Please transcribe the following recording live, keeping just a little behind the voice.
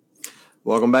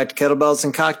Welcome back to Kettlebells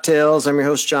and Cocktails. I'm your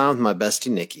host, John, with my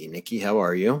bestie, Nikki. Nikki, how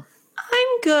are you?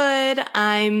 I'm good.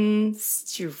 I'm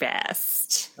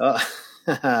stressed.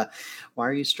 Why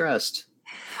are you stressed?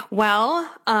 Well,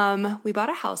 we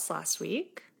bought a house last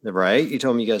week. Right? You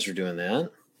told me you guys were doing that.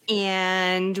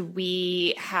 And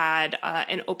we had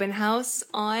an open house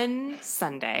on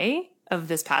Sunday of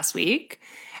this past week.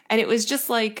 And it was just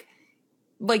like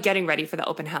getting ready for the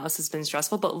open house has been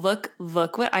stressful. But look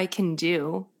what I can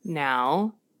do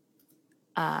now.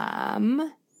 Oh,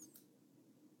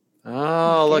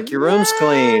 look, your room's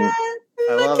clean. I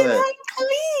love it.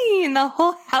 Clean. The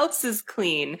whole house is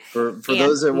clean. For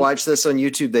those that watch this on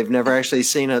YouTube, they've never actually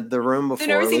seen the room before.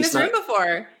 They've never seen this room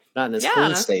before. Not in its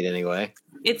clean state, anyway.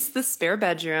 It's the spare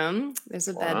bedroom. There's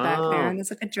a bed back there, and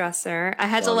there's like a dresser. I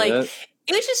had to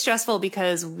it was just stressful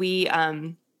because we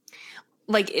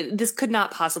this could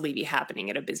not possibly be happening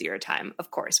at a busier time.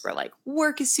 Of course, we're like,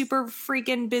 work is super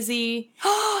freaking busy.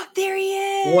 Oh, there he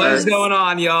is. What is going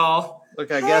on, y'all? Look,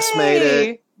 I guess made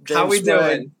it. James How we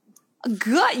doing?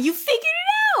 Good. You figured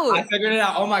it out. I figured it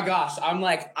out. Oh my gosh. I'm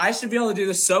like, I should be able to do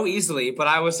this so easily, but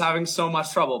I was having so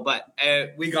much trouble. But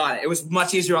we got it. It was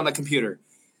much easier on the computer.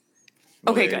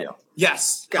 Okay, good.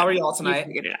 Yes. Good. How are y'all tonight? You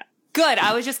figured it out. Good.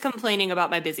 I was just complaining about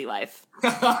my busy life.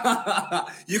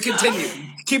 You continue.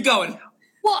 Keep going.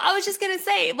 Well, I was just going to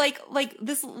say,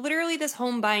 this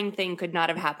home buying thing could not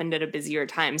have happened at a busier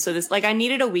time. So I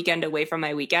needed a weekend away from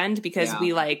my weekend because we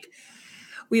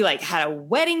had a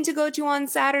wedding to go to on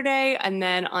Saturday, and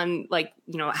then on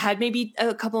had maybe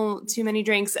a couple too many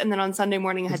drinks. And then on Sunday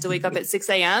morning, I had to wake up at 6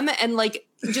 a.m. and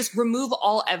just remove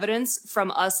all evidence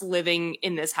from us living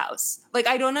in this house.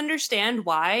 I don't understand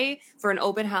why for an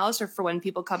open house or for when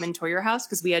people come and tour your house,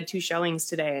 because we had 2 showings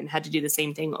today and had to do the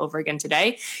same thing over again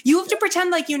today. You have to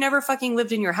pretend like you never fucking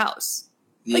lived in your house.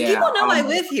 People know I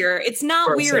live here. It's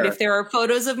not weird if there are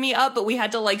photos of me up, but we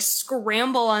had to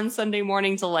scramble on Sunday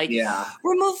morning to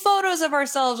remove photos of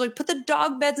ourselves, put the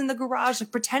dog beds in the garage,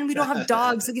 pretend we don't have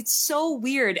dogs. It's so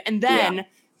weird. And then,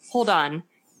 hold on,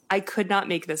 I could not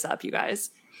make this up, you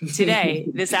guys. Today,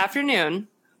 this afternoon,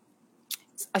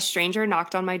 a stranger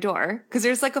knocked on my door because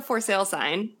there's a for sale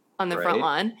sign on the front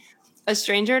lawn. A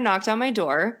stranger knocked on my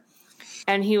door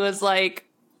and he was like,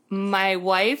 my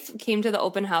wife came to the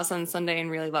open house on Sunday and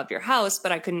really loved your house,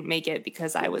 but I couldn't make it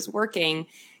because I was working.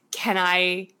 Can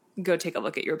I go take a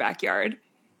look at your backyard?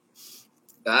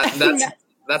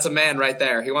 That's a man right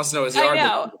there. He wants to know his yard. I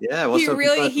know. Yeah. He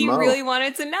really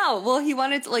wanted to know. Well, he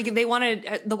wanted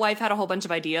to, the wife had a whole bunch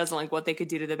of ideas on what they could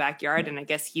do to the backyard. And I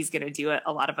guess he's going to do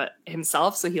a lot of it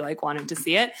himself. So he wanted to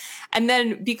see it. And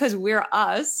then because we're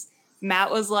us,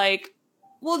 Matt was like,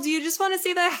 well, do you just want to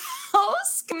see the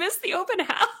house? Miss the open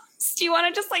house? Do you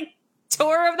want to just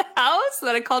tour of the house? So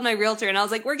then I called my realtor and I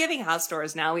was like, we're giving house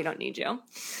tours now. We don't need you.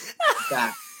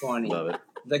 That's funny. Love it.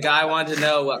 The guy wanted to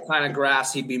know what kind of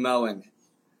grass he'd be mowing.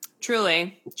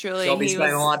 Truly. He'll be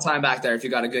spending a lot of time back there if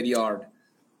you got a good yard.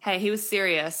 Hey, he was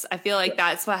serious. I feel like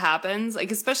that's what happens.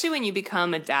 Especially when you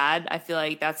become a dad, I feel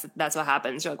like that's what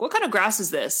happens. You're like, what kind of grass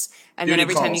is this? And then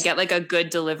every time you get a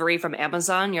good delivery from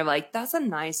Amazon, you're like, that's a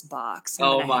nice box.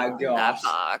 Oh my gosh. That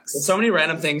box. There's so many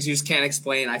random things you just can't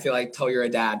explain. I feel like till you're a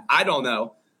dad. I don't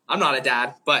know. I'm not a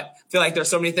dad, but I feel like there's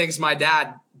so many things my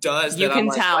dad does you that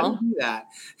can I'm tell. why do you do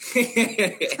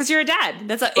that? Because you're a dad.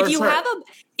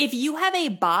 If you have a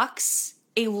box,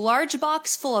 a large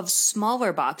box full of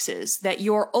smaller boxes that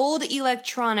your old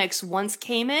electronics once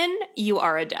came in, you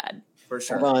are a dad. For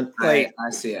sure. Hold on. Wait.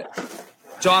 I see it.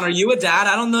 John, are you a dad?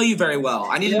 I don't know you very well.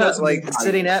 I need to know something.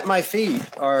 Sitting at my feet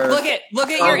are look at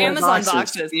your Amazon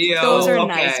boxes. Those are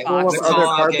nice boxes. Other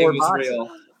cardboard boxes. Oh,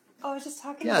 I was just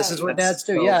talking. Yeah, this is what dads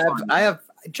do. So yeah, funny. I have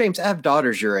James. I have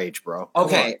daughters your age, bro.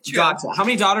 Okay, gotcha. How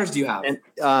many daughters do you have?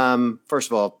 And first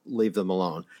of all, leave them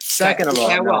alone. Second of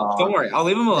all, don't worry, I'll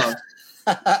leave them alone.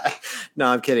 No,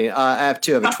 I'm kidding. I have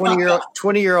 2. I have a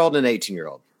 20-year-old and an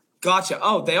 18-year-old. Gotcha.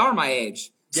 Oh, they are my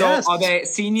age. So Yes. Are they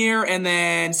senior and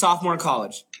then sophomore in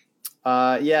college?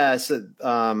 Yeah. So,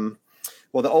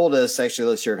 well, the oldest actually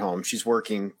lives here at home. She's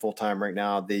working full time right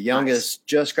now. The youngest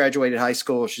just graduated high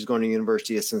school. She's going to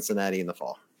University of Cincinnati in the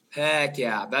fall. Heck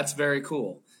yeah, that's very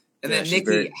cool. And then she's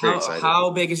Nikki, very excited.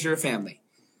 how big is your family?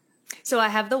 So I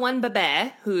have the one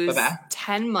Bebe who's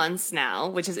 10 months now,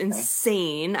 which is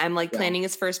insane. I'm planning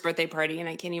his first birthday party, and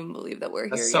I can't even believe that we're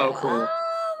here. That's so yet. cool.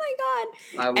 Oh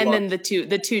my god! And then the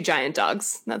two giant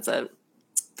dogs. That's it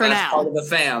for That's now. Part of the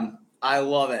fam. I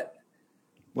love it.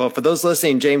 Well, for those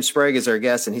listening, James Sprague is our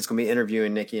guest, and he's going to be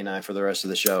interviewing Nikki and I for the rest of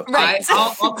the show. Right.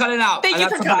 I'll cut it out. Thank you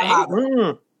for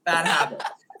coming. Bad habit.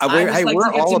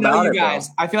 we're all about it, guys.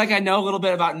 I feel like I know a little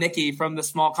bit about Nikki from the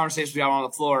small conversations we had on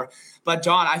the floor. But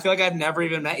John, I feel like I've never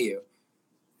even met you.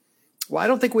 Well, I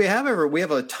don't think we have ever. We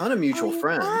have a ton of mutual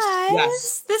friends. Guys,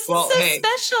 yes. This is so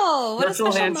special. What virtual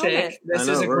a special handshake. Moment. This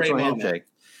is a great handshake.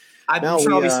 I'm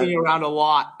sure I'll be seeing you around a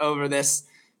lot over this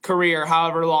career,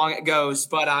 however long it goes.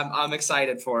 But I'm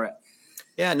excited for it.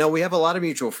 Yeah, no, we have a lot of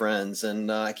mutual friends,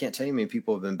 and I can't tell you how many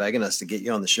people have been begging us to get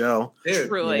you on the show. Dude,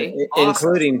 truly. Awesome.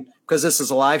 Including, because this is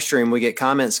a live stream, we get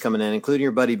comments coming in, including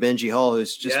your buddy Benji Hall,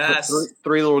 who's just put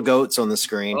three little goats on the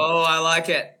screen. Oh, I like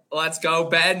it. Let's go,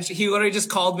 Ben. He literally just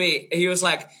called me. He was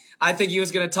like, I think he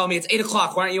was going to tell me it's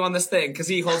 8:00. Why aren't you on this thing? Because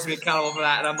he holds me accountable for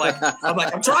that. And I'm like,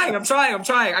 I'm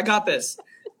trying. I got this.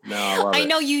 No, I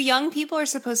know you young people are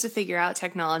supposed to figure out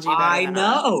technology better I than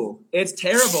know. us. It's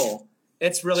terrible.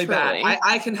 It's really bad.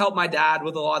 I can help my dad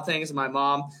with a lot of things. And my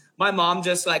mom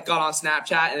just like got on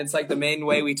Snapchat, and it's like the main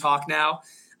way we talk now.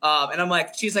 And I'm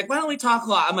like, she's like, why don't we talk a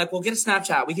lot? I'm like, well, get a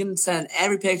Snapchat. We can send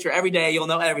every picture every day. You'll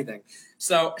know everything.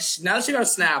 So now that she got a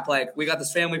Snap, like we got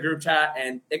this family group chat,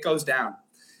 and it goes down.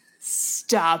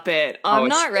 Stop it. I'm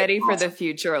not ready for the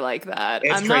future like that.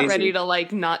 I'm not ready to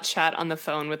like not chat on the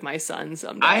phone with my son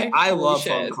someday. I love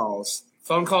phone calls.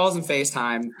 Phone calls and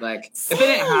FaceTime. Like if it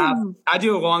didn't have, I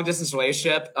do a long distance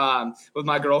relationship with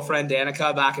my girlfriend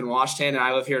Danica back in Washington, and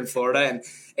I live here in Florida,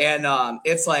 and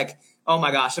it's like, oh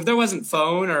my gosh, if there wasn't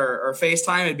phone or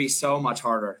FaceTime, it'd be so much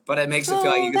harder. But it makes it feel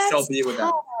like you can still be with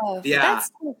them. Yeah, that's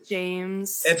tough,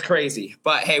 James. It's crazy,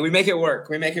 but hey, we make it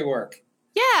work.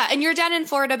 Yeah, and you're down in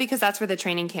Florida because that's where the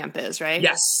training camp is, right?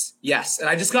 Yes. And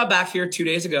I just got back here 2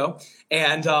 days ago,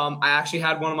 and I actually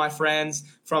had one of my friends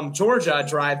from Georgia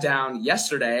drive down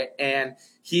yesterday, and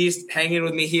he's hanging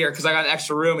with me here because I got an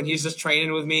extra room, and he's just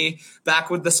training with me, back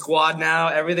with the squad now.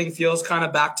 Everything feels kind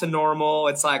of back to normal.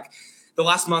 It's like the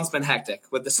last month's been hectic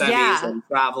with the semis and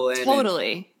traveling.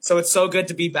 Totally. So it's so good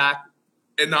to be back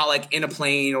and not like in a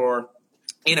plane or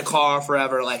in a car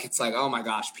forever. Like it's like, oh my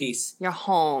gosh, peace. You're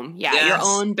home. Yeah. Your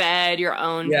own bed, your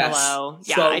own pillow.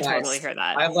 Yeah, so I nice. totally hear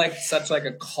that. I have like such like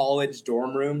a college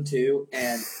dorm room too.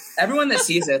 And everyone that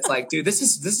sees it, it's like, dude, this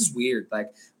is weird.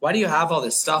 Like, why do you have all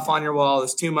this stuff on your wall?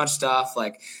 There's too much stuff.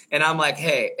 Like, and I'm like,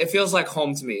 hey, it feels like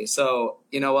home to me. So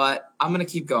you know what? I'm going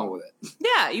to keep going with it.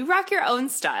 Yeah. You rock your own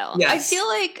style. Yes. I feel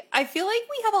like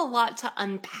we have a lot to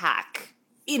unpack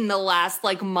in the last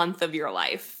like month of your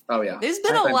life. Oh yeah. There's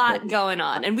been a lot going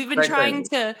on, and we've been trying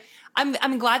to,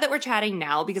 I'm glad that we're chatting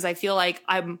now because I feel like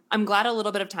I'm glad a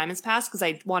little bit of time has passed because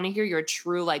I want to hear your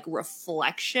true like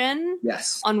reflection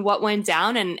on what went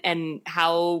down and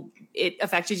how it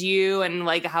affected you and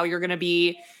like how you're going to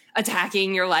be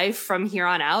attacking your life from here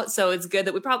on out. So it's good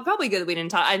that we probably good that we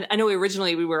didn't talk. I know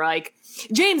originally we were like,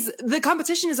 James, the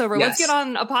competition is over. Let's get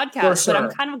on a podcast. But I'm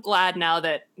kind of glad now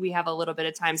that we have a little bit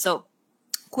of time. So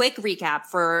quick recap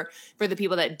for the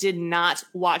people that did not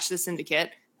watch the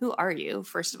Syndicate. Who are you,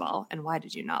 first of all, and why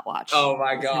did you not watch? Oh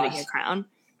my gosh, Syndicate Crown.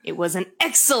 It was an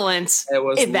excellent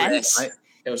event.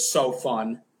 It was so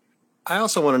fun. I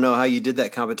also want to know how you did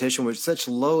that competition with such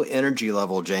low energy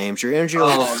level, James. Your energy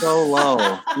level is so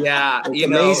low. Yeah, it's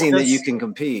amazing that you can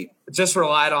compete. Just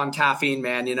relied on caffeine,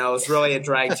 man. You know, it was really a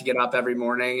drag to get up every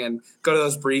morning and go to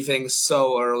those briefings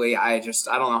so early. I don't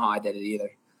know how I did it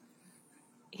either.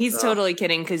 He's totally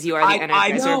kidding because you are the energizer. I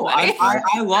know. Buddy.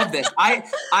 I love this. I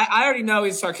already know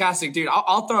he's sarcastic, dude.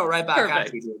 I'll throw it right back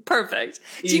at you, dude. Perfect.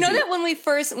 Easy. Do you know that when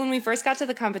we first got to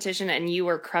the competition and you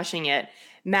were crushing it,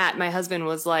 Matt, my husband,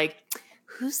 was like,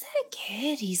 "Who's that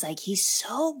kid?" He's like, "He's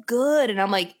so good," and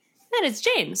I'm like, "Matt, it's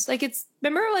James." Like,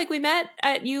 remember, like we met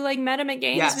him at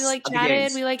games. Yes, we like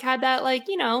chatted. We like had that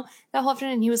that whole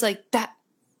afternoon. And he was like, that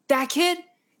kid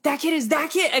is that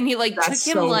kid," and he like That's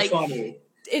took him so like funny.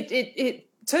 It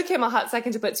took him a hot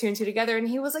second to put two and two together, and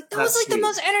he was like, that was like sweet. the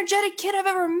most energetic kid I've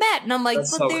ever met. And I'm like,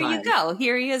 That's well, so there kind. you go.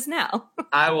 Here he is now.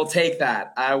 I will take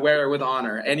that. I wear it with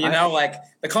honor. And like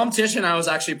the competition, I was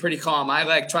actually pretty calm. I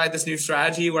like tried this new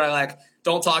strategy where I like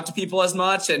don't talk to people as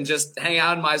much and just hang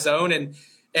out in my zone.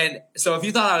 And so if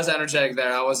you thought I was energetic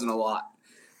there, I wasn't a lot.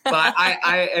 But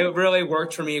it really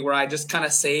worked for me where I just kind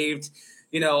of saved.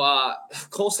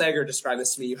 Cole Sager described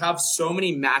this to me. You have so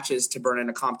many matches to burn in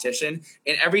a competition,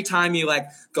 and every time you like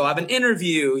go have an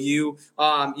interview, you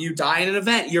die in an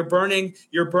event, you're burning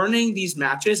these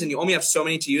matches, and you only have so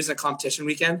many to use in a competition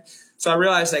weekend. So I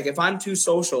realized like if I'm too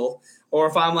social or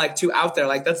if I'm like too out there,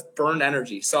 like that's burned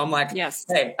energy. So I'm like,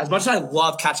 hey, as much as I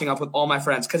love catching up with all my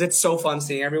friends because it's so fun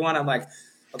seeing everyone, I'm like,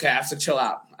 okay, I have to chill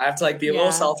out. I have to like be a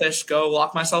little selfish, go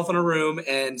lock myself in a room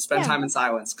and spend time in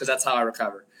silence because that's how I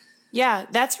recover. Yeah,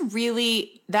 that's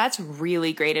really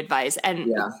great advice.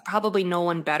 And probably no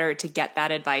one better to get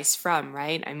that advice from,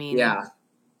 right? I mean,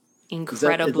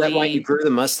 incredibly. Is that why you grew the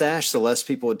mustache so less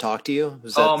people would talk to you?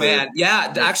 Man,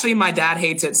 yeah. Actually, my dad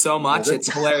hates it so much;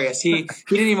 it's hilarious. He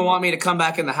didn't even want me to come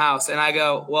back in the house, and I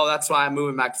go, "Well, that's why I'm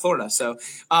moving back to Florida." So,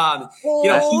 burn!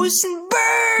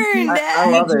 I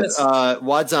love it.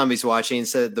 Wad Zombie's watching and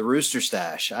said the Rooster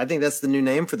Stash. I think that's the new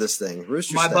name for this thing.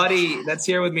 Rooster My Stash. buddy that's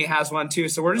here with me has one too,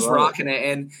 so we're just rocking it.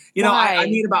 And I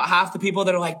meet about half the people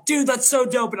that are like, "Dude, that's so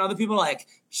dope," and other people are like,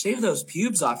 "Shave those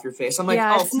pubes off your face." I'm like,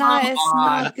 it's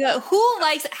not good. Who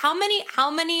likes how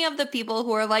many of the people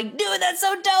who are like, "Dude, that's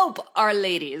so dope," are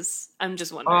ladies? I'm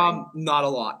just wondering. Not a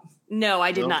lot. No,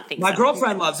 I did not think My so.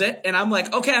 girlfriend loves it, and I'm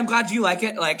like, okay, I'm glad you like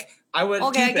it. Like, I would.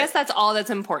 Okay, I guess that's all that's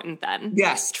important then.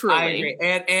 Yes, truly. I agree.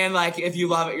 And like, if you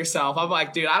love it yourself, I'm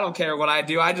like, dude, I don't care what I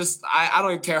do. I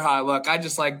don't even care how I look. I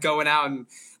just like going out and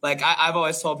like, I've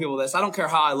always told people this. I don't care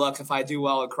how I look if I do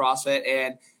well at CrossFit,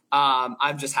 and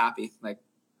I'm just happy. Like,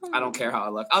 I don't care how I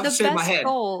look. I'll just shave my head.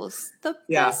 The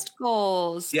best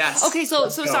goals. Yes. Okay, so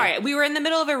sorry. We were in the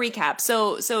middle of a recap.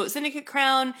 So Syndicate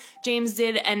Crown, James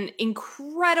did an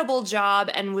incredible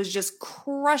job and was just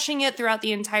crushing it throughout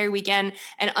the entire weekend,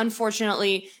 and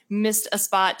unfortunately missed a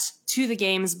spot to the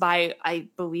games by, I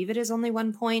believe it is only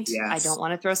 1 point. Yes. I don't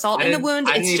want to throw salt in the wound.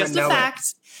 It's just a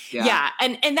fact. Yeah.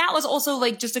 And that was also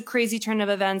like just a crazy turn of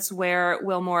events where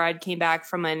Will Morad came back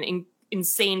from an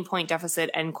insane point deficit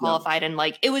and qualified. And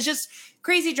like, it was just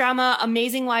crazy drama,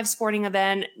 amazing live sporting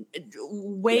event,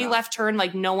 way left turn.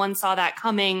 Like no one saw that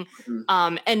coming.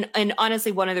 And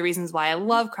honestly, one of the reasons why I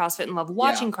love CrossFit and love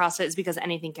watching CrossFit is because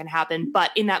anything can happen.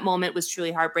 But in that moment was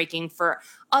truly heartbreaking for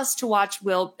us to watch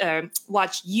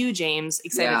watch you, James,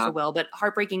 excited for Will, but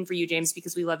heartbreaking for you, James,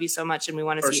 because we love you so much and we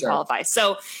want to see you qualify.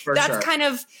 So that's kind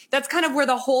of where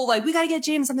the whole, like, we got to get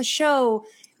James on the show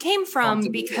came from,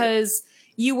 because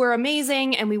you were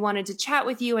amazing and we wanted to chat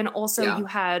with you. And also you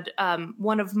had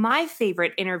one of my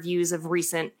favorite interviews of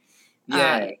recent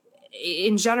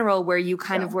in general, where you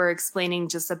kind of were explaining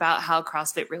just about how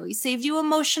CrossFit really saved you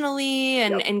emotionally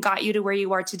and got you to where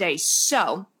you are today.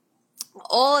 So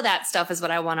all of that stuff is what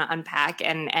I want to unpack.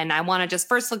 And I want to just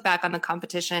first look back on the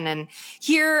competition and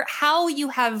hear how you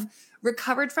have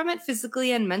recovered from it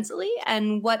physically and mentally,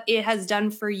 and what it has done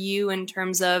for you in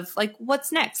terms of like,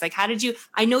 what's next? Like, how did you,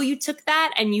 I know you took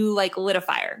that and you like lit a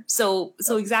fire. So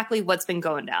exactly what's been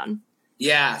going down?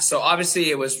 Yeah. So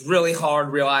obviously it was really hard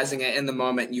realizing it in the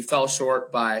moment. You fell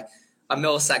short by a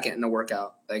millisecond in the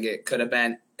workout. Like, it could have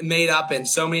been made up in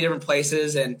so many different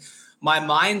places. And my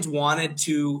mind wanted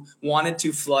to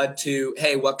flood to,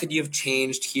 hey, what could you have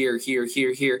changed here?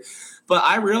 But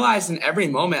I realized in every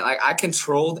moment, like, I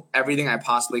controlled everything I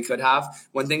possibly could have.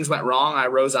 When things went wrong, I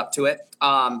rose up to it.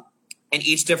 In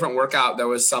each different workout, there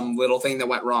was some little thing that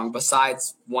went wrong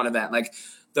besides one event. Like,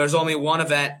 there's only one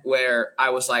event where I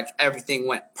was like, everything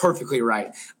went perfectly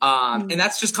right. And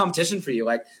that's just competition for you.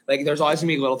 Like there's always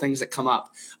gonna be little things that come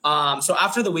up. So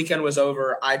after the weekend was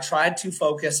over, I tried to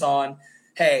focus on,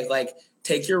 hey, like,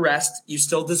 take your rest. You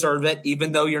still deserve it.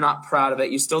 Even though you're not proud of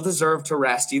it, you still deserve to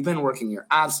rest. You've been working your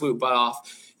absolute butt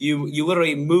off. You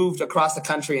literally moved across the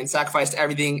country and sacrificed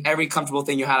everything, every comfortable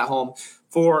thing you had at home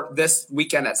for this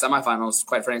weekend at semifinals,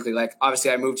 quite frankly. Like, obviously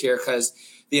I moved here because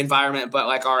the environment, but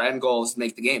like, our end goal is to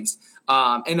make the games.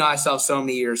 And I still have so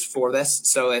many years for this.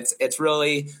 So it's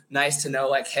really nice to know,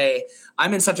 like, hey,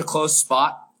 I'm in such a close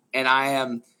spot, and I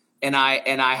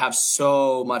have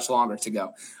so much longer to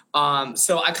go.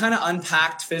 So I kind of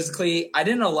unpacked physically. I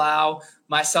didn't allow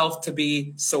myself to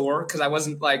be sore because I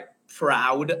wasn't like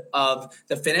proud of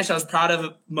the finish. I was proud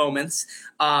of moments.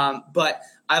 But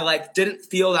I like didn't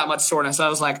feel that much soreness. I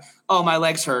was like, oh, my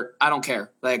legs hurt. I don't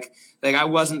care. Like I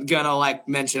wasn't gonna like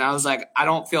mention. I was like, I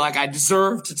don't feel like I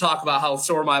deserve to talk about how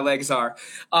sore my legs are.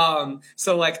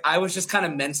 So like, I was just kind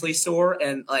of mentally sore,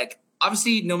 and like,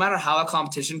 obviously, no matter how a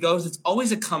competition goes, it's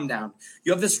always a come down.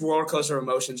 You have this roller coaster of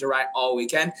emotions, you're right, all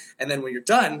weekend. And then when you're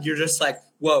done, you're just like,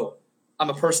 whoa, I'm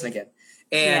a person again.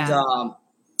 And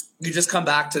you just come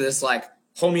back to this like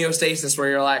homeostasis where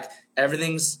you're like,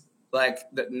 everything's like,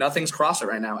 nothing's CrossFit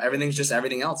right now. Everything's just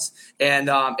everything else. And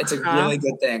it's a really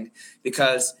good thing,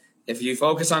 because if you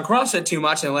focus on CrossFit too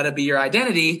much and let it be your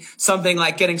identity, something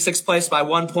like getting sixth place by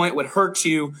 1 point would hurt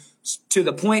you to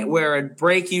the point where it'd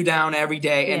break you down every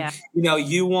day. And,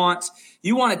 you want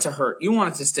it to hurt. You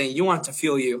want it to sting. You want it to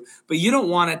feel you, but you don't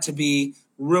want it to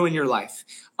ruin your life.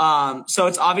 So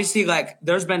it's obviously like,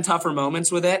 there's been tougher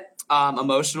moments with it,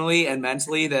 emotionally and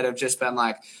mentally, that have just been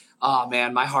like, oh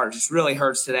man, my heart just really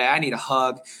hurts today. I need a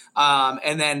hug.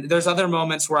 And then there's other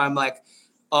moments where I'm like,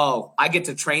 oh, I get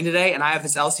to train today and I have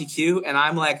this LCQ, and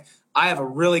I'm like, I have a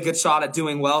really good shot at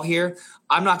doing well here.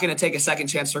 I'm not going to take a second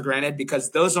chance for granted,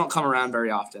 because those don't come around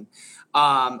very often.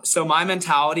 So my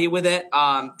mentality with it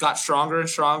got stronger and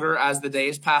stronger as the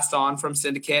days passed on from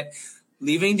syndicate.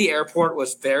 Leaving the airport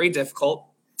was very difficult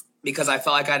because I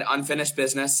felt like I had unfinished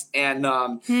business. And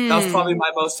that was probably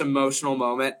my most emotional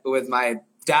moment with my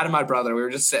dad and my brother. We were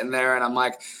just sitting there and I'm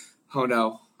like, oh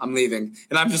no, I'm leaving.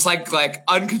 And I'm just like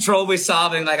uncontrollably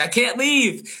sobbing. Like, I can't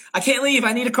leave. I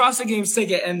need a CrossFit Games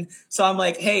ticket. And so I'm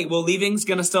like, hey, well, leaving's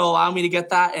going to still allow me to get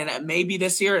that. And it may be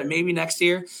this year, it may be next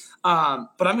year. But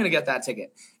I'm going to get that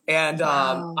ticket. And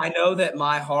I know that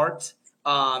my heart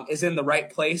is in the right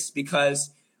place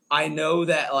because I know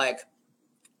that like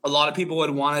a lot of people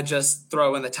would want to just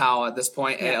throw in the towel at this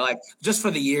point, and like just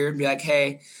for the year and be like,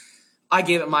 hey, I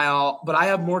gave it my all, but I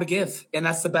have more to give. And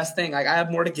that's the best thing. Like I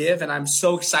have more to give and I'm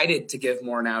so excited to give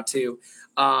more now too.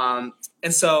 And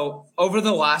so over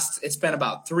the last, it's been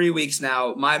about 3 weeks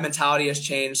now, my mentality has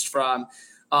changed from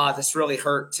this really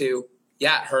hurt to,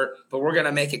 yeah, it hurt, but we're going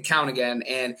to make it count again.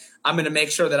 And I'm going to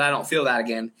make sure that I don't feel that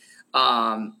again.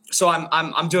 So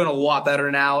I'm doing a lot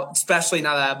better now, especially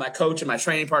now that I have my coach and my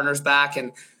training partners back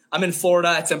and I'm in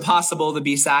Florida. It's impossible to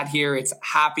be sad here. It's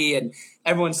happy and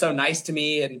everyone's so nice to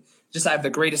me and just I have the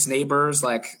greatest neighbors.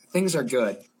 Like things are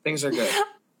good.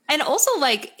 And also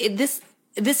like this,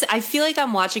 I feel like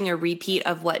I'm watching a repeat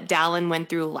of what Dallin went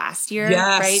through last year,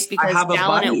 right? Because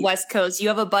Dallin at West Coast, you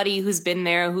have a buddy who's been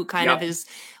there who kind of is,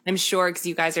 I'm sure, because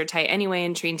you guys are tight anyway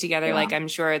and train together. Like I'm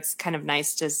sure it's kind of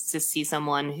nice to see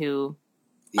someone who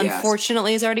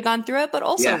unfortunately has already gone through it, but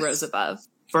also rose above.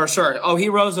 For sure. Oh, he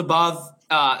rose above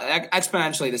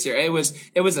exponentially this year. It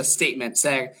was a statement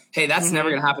saying, hey, that's never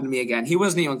going to happen to me again. He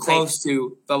wasn't even close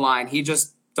to the line. He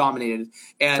just dominated.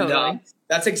 And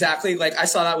that's exactly like I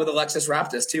saw that with Alexis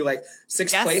Raptis too. Like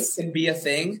sixth place can be a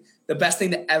thing, the best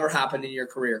thing that ever happened in your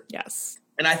career. Yes.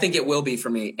 And I think it will be for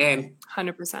me. And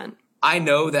 100%. I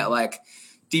know that like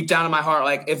deep down in my heart,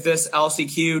 like if this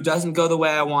LCQ doesn't go the way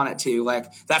I want it to, like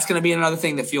that's going to be another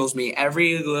thing that fuels me.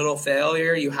 Every little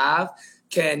failure you have,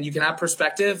 you can have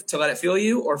perspective to let it fuel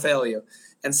you or fail you.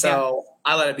 And so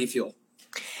I let it be fuel.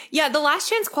 Yeah, the Last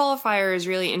Chance qualifier is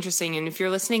really interesting. And if you're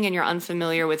listening and you're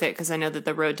unfamiliar with it, because I know that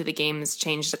the road to the games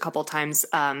changed a couple times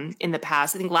in the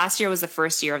past. I think last year was the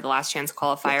first year of the Last Chance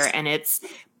qualifier, and it's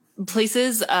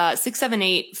places 6, 7,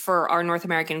 8 for our North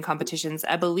American competitions.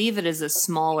 I believe it is a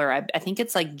smaller. I think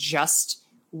it's like just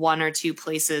 1 or 2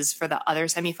 places for the other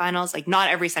semifinals. Like not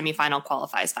every semifinal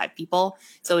qualifies 5 people.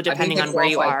 So depending on where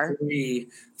you are, 3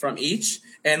 from each.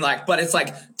 And like, but it's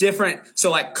like different. So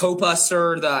like Copa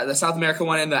Sur, the South America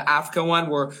one and the Africa one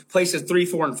were places 3,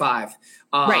 4, and 5.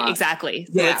 Right, exactly.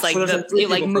 So it's like it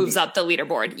like moves up the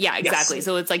leaderboard. Yeah, exactly. Yes.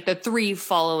 So it's like the 3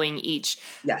 following each.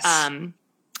 Yes.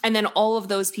 And then all of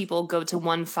those people go to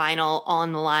one final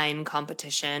online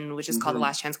competition, which is called the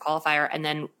Last Chance qualifier. And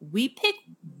then we pick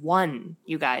one,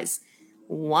 you guys,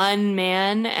 1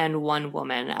 man and 1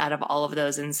 woman out of all of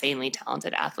those insanely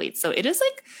talented athletes. So it is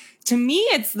like, to me,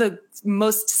 it's the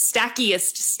most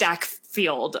stackiest stack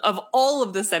field of all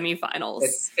of the semifinals.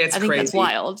 It's I think crazy. That's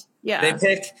wild. Yeah.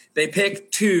 They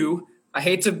pick 2. I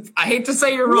hate to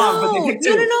say you're wrong, but they picked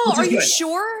 2. No. Are you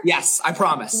sure? Yes, I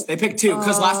promise. They picked 2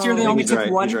 because last year they only took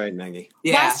 1. He's right, Maggie.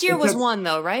 Yeah, last year was 1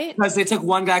 though, right? Because they took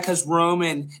 1 guy because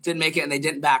Roman didn't make it and they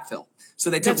didn't backfill. So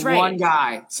they took 1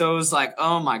 guy. So it was like,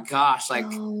 oh my gosh.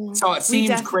 Like, so it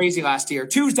seems crazy last year.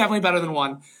 2 is definitely better than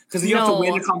 1 because you have to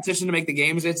win a competition to make the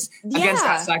games. It's against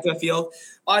that stack of the field.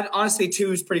 Honestly,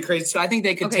 2 is pretty crazy. So I think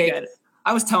they could take –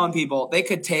 I was telling people they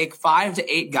could take 5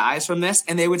 to 8 guys from this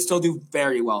and they would still do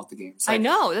very well at the games. Like, I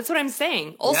know. That's what I'm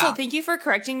saying. Also, thank you for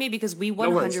correcting me because we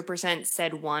 100%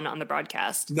 said 1 on the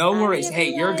broadcast. No worries.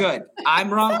 Hey, you're good.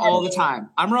 I'm wrong all the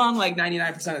time. I'm wrong like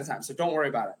 99% of the time, so don't worry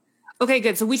about it. Okay,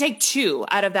 good. So we take 2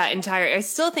 out of that entire – I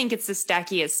still think it's the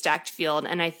stackiest stacked field,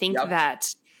 and I think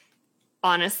that,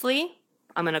 honestly,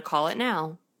 I'm going to call it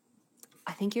now.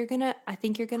 I think you're gonna. I'm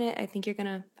just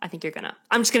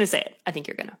gonna say it. I think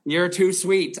you're gonna. You're too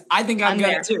sweet. I think I'm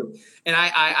gonna too. And I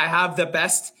have the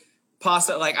best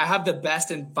I have the best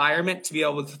environment to be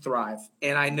able to thrive.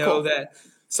 And I know that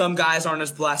some guys aren't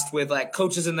as blessed with like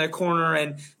coaches in their corner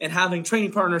and having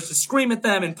training partners to scream at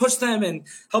them and push them and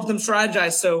help them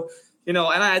strategize. So, and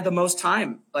I had the most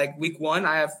time. Like week 1,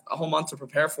 I have a whole month to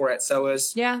prepare for it. So it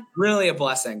was really a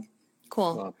blessing.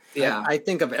 Cool. Well, I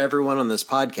think of everyone on this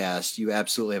podcast, you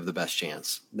absolutely have the best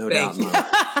chance. No doubt.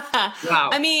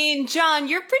 Wow. I mean, John,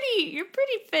 you're pretty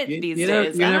fit these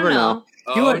days. You never know.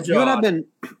 Oh, I tell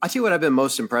you what I've been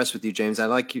most impressed with you, James. I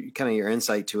like kind of your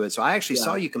insight to it. So I actually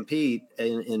saw you compete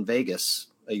in Vegas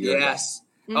a year ago. Yes.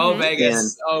 Oh,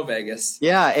 Vegas. Vegas.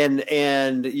 Yeah.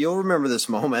 And you'll remember this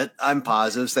moment. I'm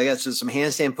positive. So they got some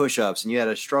handstand push-ups and you had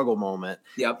a struggle moment.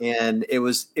 Yep. And it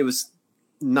was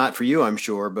not for you, I'm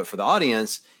sure, but for the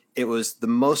audience, it was the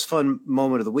most fun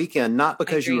moment of the weekend, not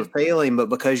because you were failing, but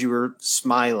because you were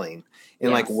smiling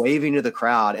and like waving to the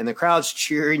crowd, and the crowd's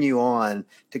cheering you on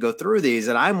to go through these.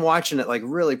 And I'm watching it like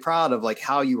really proud of like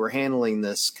how you were handling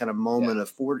this kind of moment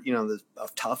of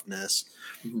of toughness.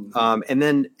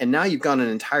 And now you've gone an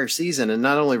entire season and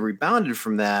not only rebounded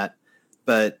from that,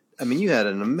 but I mean, you had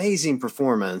an amazing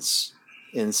performance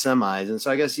in semis. And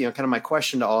so I guess, kind of my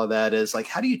question to all of that is like,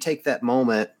 how do you take that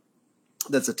moment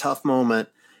that's a tough moment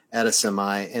at a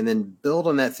semi and then build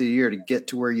on that through the year to get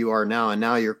to where you are now? And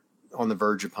now you're on the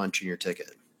verge of punching your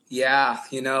ticket. Yeah,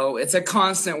 it's a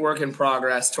constant work in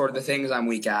progress toward the things I'm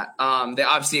weak at. They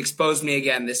obviously exposed me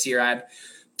again this year. I had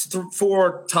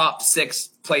 4 top 6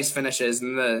 place finishes,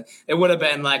 and it would have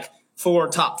been like 4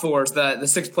 top 4s. The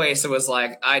 6th place, it was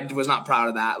like I was not proud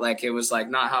of that. Like it was like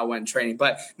not how it went in training.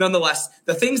 But nonetheless,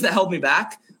 the things that held me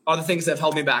back are the things that have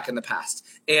held me back in the past.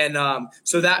 And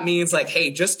so that means like,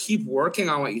 hey, just keep working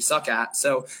on what you suck at.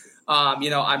 So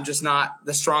I'm just not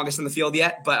the strongest in the field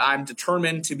yet, but I'm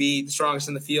determined to be the strongest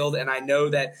in the field. And I know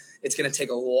that it's going to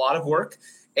take a lot of work.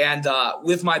 And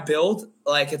with my build,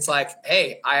 like, it's like,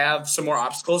 hey, I have some more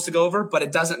obstacles to go over, but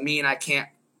it doesn't mean I can't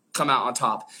come out on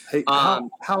top. Hey, how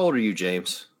old are you,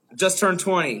 James? Just turned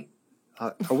 20.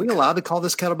 Are we allowed to call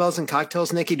this Kettlebells and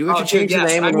Cocktails, Nikki? Do we have to change the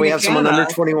name when we have someone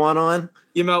under 21 on?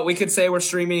 We could say we're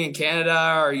streaming in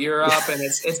Canada or Europe, and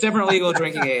it's different legal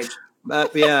drinking age.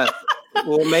 Yeah.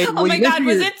 Well, maybe, oh my God,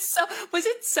 was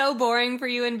it so boring for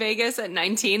you in Vegas at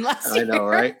 19 last year? I know,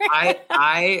 right?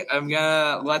 I am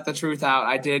gonna let the truth out.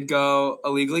 I did go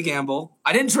illegally gamble.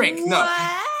 I didn't drink. What?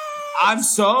 No, I'm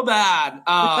so bad.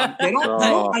 They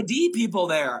don't ID people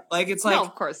there. Like it's like, no,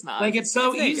 of course not. Like it's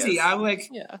so easy. I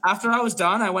after I was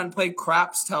done, I went and played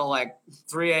craps till like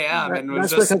 3 a.m. and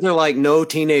that's because they're like, no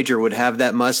teenager would have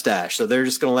that mustache, so they're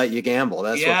just gonna let you gamble.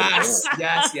 That's yes,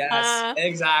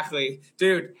 exactly,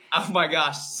 dude. Oh my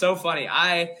gosh, so funny.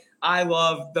 I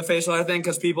love the facial hair thing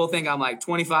because people think I'm like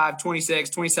 25, 26,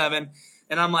 27,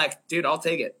 and I'm like, dude, I'll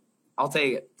take it.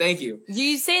 Thank you.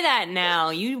 You say that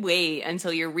now. You wait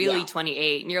until you're really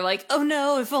 28 and you're like, oh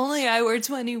no, if only I were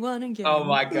 21 again. Oh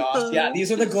my gosh. Yeah,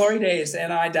 these are the glory days.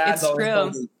 And my dad's always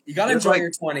told me, you got to enjoy your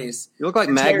 20s. You look like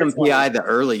Magnum PI the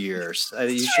early years.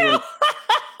 You should.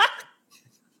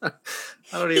 I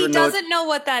don't even know. He doesn't know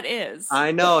what that is.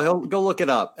 I know. He'll go look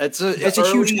it up. It's a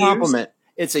huge compliment.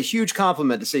 It's a huge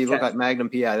compliment to say you look like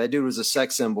Magnum PI. That dude was a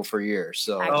sex symbol for years.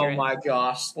 So. Accurate. Oh my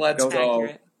gosh. Let's go.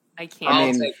 Accurate. I can't.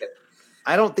 I'll take it.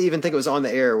 I don't even think it was on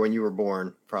the air when you were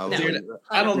born, probably. Dude,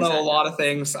 I don't know a lot of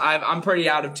things. I'm pretty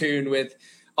out of tune with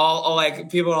all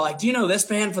like, people are like, do you know this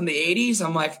band from the 80s?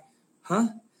 I'm like, huh?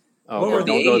 Oh,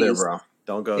 don't go there, bro.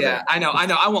 Don't go there. Yeah, I know.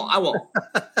 I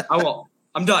won't.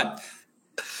 I'm done.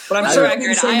 But I'm sure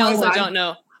I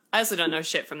also don't know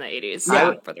shit from the 80s.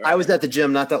 I was at the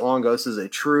gym not that long ago. This is a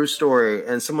true story.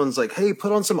 And someone's like, hey,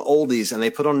 put on some oldies. And they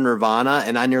put on Nirvana,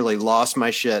 and I nearly lost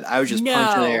my shit. I was just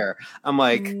punching air. I'm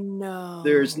like,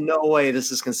 there's no way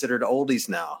this is considered oldies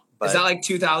now. But is that like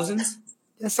 2000s?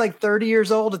 It's like 30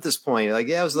 years old at this point. Like,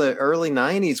 yeah, it was the early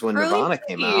 90s when Nirvana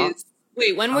came out.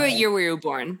 Wait, what year were you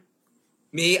born?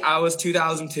 Me, I was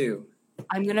 2002.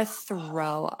 I'm going to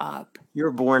throw up. You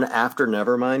were born after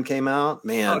Nevermind came out?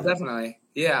 Man. Oh, definitely.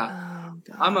 Yeah.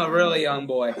 Oh, I'm a really young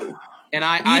boy. And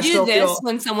I do this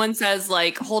when someone says,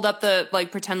 like, hold up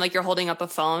pretend like you're holding up a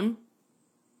phone.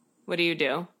 What do you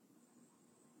do?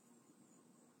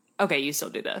 Okay, you still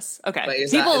do this. Okay.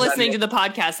 People listening to the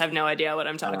podcast have no idea what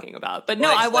I'm talking about. But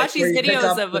no, I watch these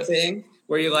videos of the thing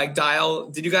where you like dial.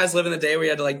 Did you guys live in the day where you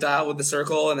had to like dial with the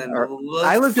circle and then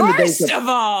I lived in the days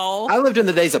I lived in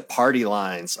the days of party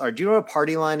lines. Do you know what a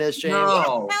party line is, James?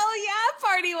 No. Hell yeah,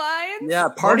 party lines. Yeah,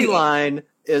 party line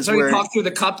is where you talk through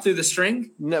the cup through the string?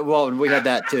 No, well, we had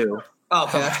that too. Oh,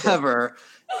 okay. However,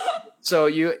 so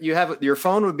you have your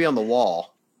phone would be on the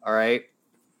wall, all right?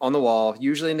 On the wall,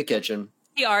 usually in the kitchen.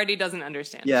 He already doesn't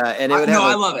understand. Yeah, and it would have.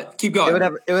 I love it. Keep going.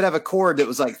 It would have a cord that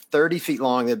was like 30 feet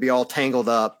long. That'd be all tangled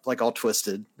up, like all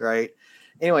twisted, right?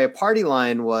 Anyway, a party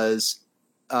line was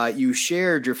you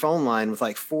shared your phone line with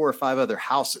like 4 or 5 other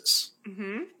houses,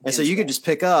 and so you could just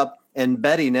pick up, and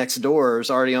Betty next door is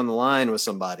already on the line with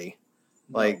somebody.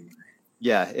 Like,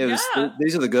 yeah, it was.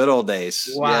 These are the good old days.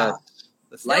 Wow. Yeah.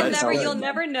 You'll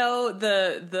never know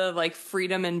the like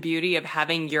freedom and beauty of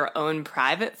having your own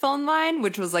private phone line,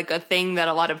 which was like a thing that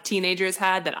a lot of teenagers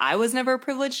had that I was never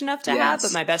privileged enough to have,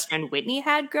 but my best friend Whitney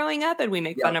had growing up, and we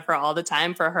make fun of her all the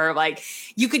time for her. Like,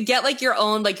 you could get like your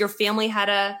own, like your family had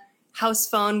a house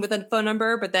phone with a phone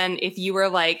number, but then if you were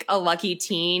like a lucky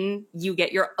teen, you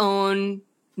get your own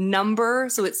number,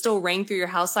 so it still rang through your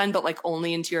house line, but like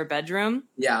only into your bedroom.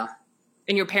 Yeah.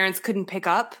 and your parents couldn't pick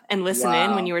up and listen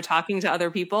in when you were talking to other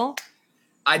people?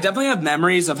 I definitely have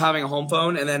memories of having a home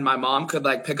phone, and then my mom could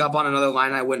like pick up on another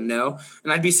line I wouldn't know,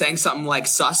 and I'd be saying something like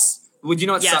sus. Would you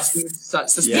know what sus means?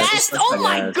 Suspicious. Yes. Oh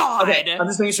my God. Okay, I'm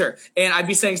just making sure. And I'd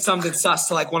be saying something sus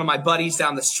to like one of my buddies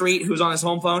down the street who's on his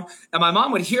home phone, and my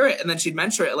mom would hear it, and then she'd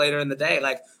mention it later in the day.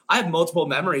 Like I have multiple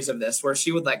memories of this where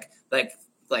she would like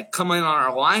come in on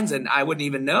our lines, and I wouldn't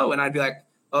even know, and I'd be like,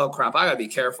 "Oh crap, I gotta be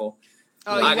careful."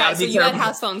 Oh, you had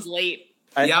house phones late.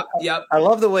 Yep. I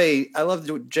love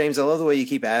James. I love the way you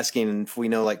keep asking if we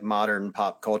know like modern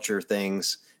pop culture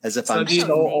things, as if I'm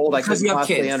so old I couldn't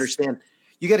possibly understand.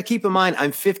 You got to keep in mind,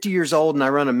 I'm 50 years old and I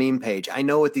run a meme page. I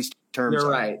know what these terms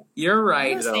are. You're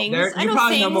right. You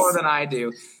probably know more than I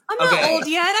do. I'm not old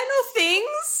yet. I know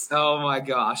things. Oh my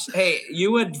gosh. Hey,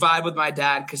 you would vibe with my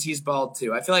dad because he's bald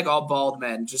too. I feel like all bald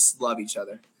men just love each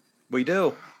other. We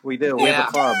do. We have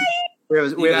a club. You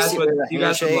guys would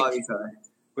love each other.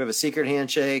 We have a secret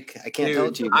handshake. I can't tell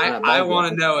it to you. I want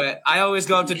to know it. I always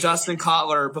go up to Justin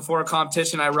Kotler before a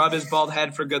competition. I rub his bald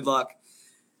head for good luck.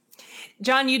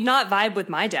 John, you'd not vibe with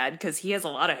my dad because he has a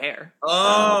lot of hair.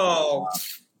 Oh.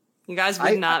 You guys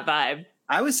would not vibe.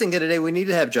 I was thinking today we need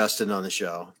to have Justin on the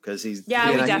show because he's...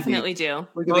 Yeah, we definitely do.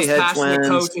 We could be passionate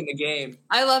coach in the game.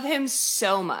 I love him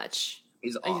so much.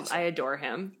 He's awesome. I adore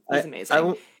him. He's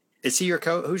amazing. Is he your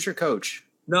coach? Who's your coach?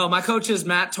 No, my coach is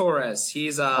Matt Torres.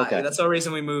 He's that's the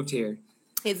reason we moved here.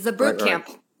 It's the Brute Camp.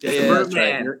 Yeah, that's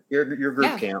right. Your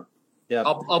group camp. Yeah,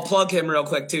 I'll plug him real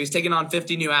quick too. He's taking on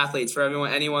 50 new athletes for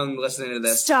anyone listening to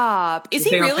this. Stop. Is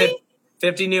he really?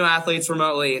 50 new athletes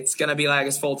remotely. It's gonna be like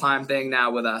his full-time thing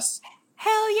now with us.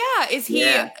 Hell yeah. Is he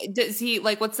does he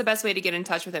like what's the best way to get in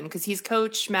touch with him? Because he's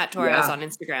Coach Matt Torres on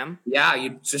Instagram. Yeah,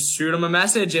 you just shoot him a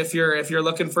message if you're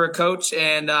looking for a coach,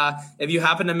 and if you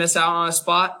happen to miss out on a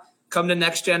spot, come to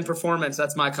Next Gen Performance.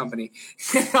 That's my company.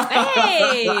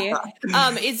 Hey,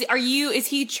 is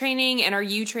he training, and are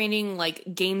you training like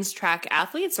games track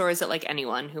athletes, or is it like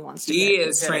anyone who wants to?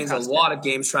 He trains a lot of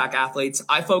games track athletes.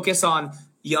 I focus on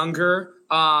younger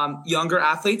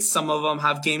athletes. Some of them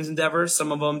have games endeavors.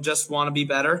 Some of them just want to be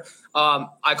better.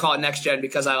 I call it Next Gen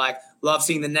because I love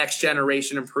seeing the next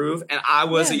generation improve. And I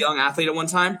was a young athlete at one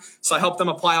time, so I helped them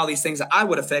apply all these things that I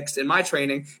would have fixed in my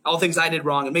training, all things I did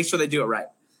wrong, and make sure they do it right.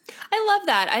 I love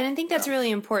that. I think that's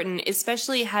really important,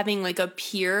 especially having like a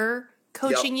peer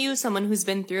coaching you, someone who's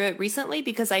been through it recently,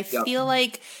 because I feel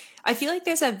like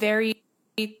there's a very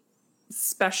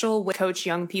special way to coach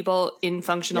young people in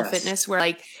functional fitness where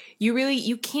like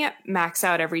you can't max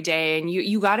out every day, and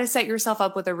you got to set yourself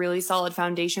up with a really solid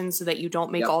foundation so that you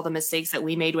don't make all the mistakes that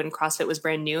we made when CrossFit was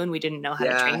brand new and we didn't know how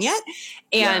to train yet.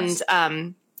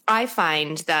 And I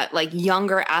find that like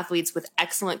younger athletes with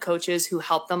excellent coaches who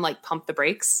help them like pump the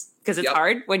brakes, because it's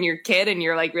hard when you're a kid and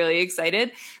you're like really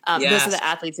excited. Those are the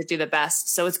athletes that do the best.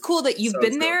 So it's cool that you've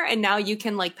been there and now you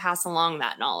can like pass along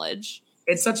that knowledge.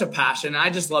 It's such a passion.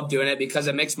 I just love doing it because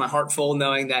it makes my heart full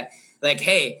knowing that like,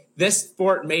 hey, this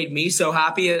sport made me so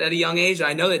happy at a young age. And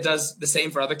I know it does the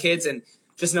same for other kids, and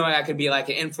just knowing I could be like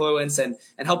an influence and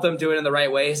help them do it in the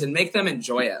right ways and make them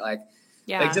enjoy it. Like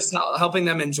just helping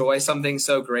them enjoy something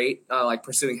so great, like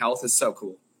pursuing health is so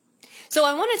cool. So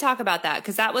I want to talk about that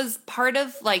because that was part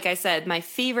of, like I said, my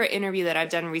favorite interview that I've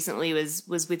done recently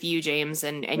was with you, James,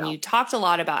 and you talked a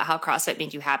lot about how CrossFit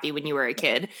made you happy when you were a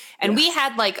kid. And we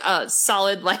had like a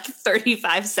solid like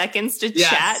 35 seconds to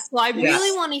chat. So I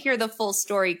really want to hear the full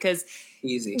story because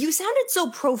you sounded so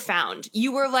profound.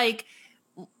 You were like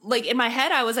in my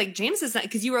head, I was like, James is not,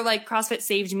 because you were like, CrossFit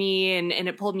saved me and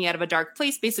it pulled me out of a dark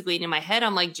place, basically. And in my head,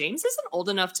 I'm like, James isn't old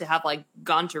enough to have like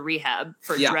gone to rehab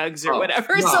for drugs or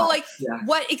whatever. No. So like,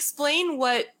 explain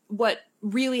what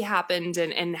really happened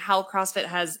and how CrossFit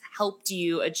has helped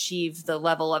you achieve the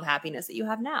level of happiness that you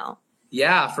have now.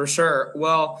 Yeah, for sure.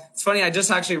 Well, it's funny. I just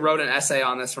actually wrote an essay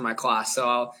on this for my class, so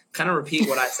I'll kind of repeat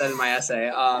what I said in my essay.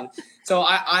 So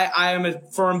I am a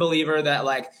firm believer that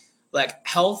like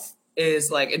health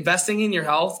is like investing in your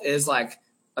health is like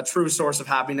a true source of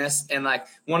happiness. And like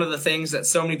one of the things that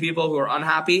so many people who are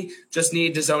unhappy just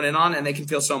need to zone in on, and they can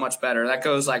feel so much better. That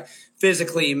goes like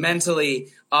physically,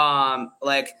 mentally,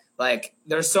 like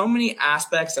there's so many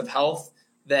aspects of health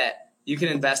that you can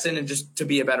invest in and just to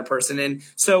be a better person. And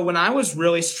so when I was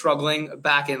really struggling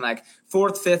back in like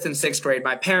 4th, 5th, and 6th grade,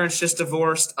 my parents just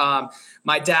divorced.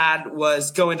 My dad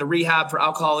was going to rehab for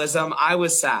alcoholism. I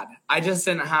was sad. I just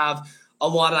didn't have a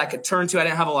lot that I could turn to. I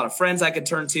didn't have a lot of friends I could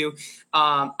turn to.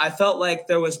 I felt like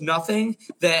there was nothing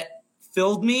that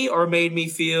filled me or made me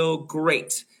feel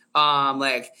great.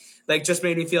 Like just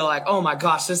made me feel like, oh my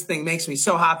gosh, this thing makes me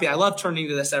so happy. I love turning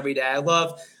to this every day. I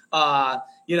love,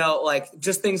 like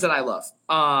just things that I love.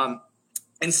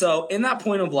 And so in that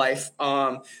point of life,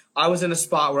 I was in a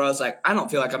spot where I was like, I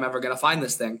don't feel like I'm ever going to find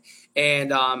this thing.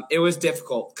 And it was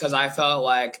difficult because I felt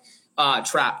like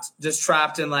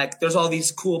trapped in like, there's all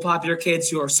these cool popular kids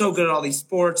who are so good at all these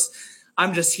sports.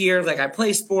 I'm just here, like I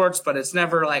play sports, but it's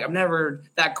never like, I'm never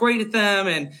that great at them.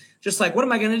 And just like, what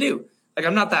am I going to do? Like,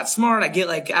 I'm not that smart. I get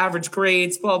like average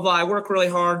grades, blah, blah. I work really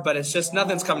hard, but it's just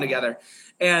nothing's come together.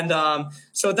 And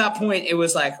so at that point, it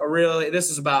was like this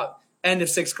is about end of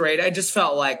 6th grade. I just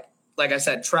felt like I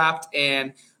said, trapped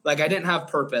and like I didn't have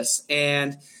purpose.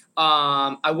 And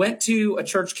I went to a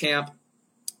church camp,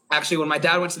 actually, when my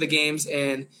dad went to the games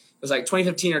in, it was like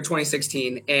 2015 or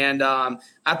 2016. And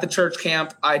at the church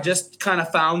camp, I just kind of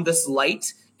found this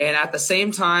light. And at the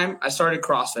same time, I started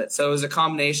CrossFit. So it was a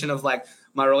combination of like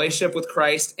my relationship with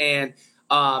Christ and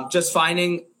just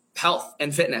finding health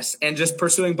and fitness and just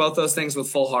pursuing both those things with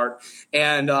full heart.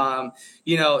 And,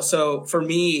 so for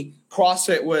me,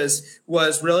 CrossFit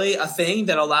was really a thing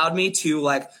that allowed me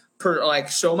to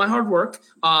show my hard work,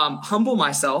 humble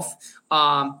myself,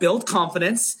 build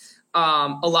confidence,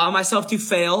 allow myself to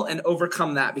fail and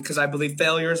overcome that, because I believe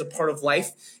failure is a part of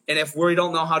life. And if we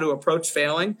don't know how to approach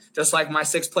failing, just like my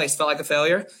 6th place felt like a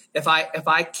failure, if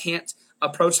I can't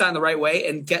approach that in the right way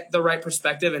and get the right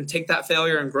perspective and take that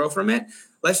failure and grow from it,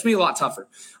 life's gonna be a lot tougher.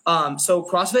 So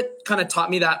CrossFit kind of taught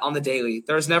me that on the daily.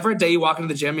 There's never a day you walk into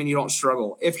the gym and you don't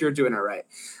struggle if you're doing it right.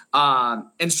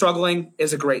 And struggling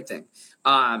is a great thing.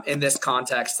 In this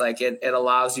context, like it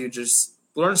allows you just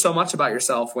learn so much about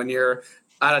yourself when you're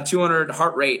at a 200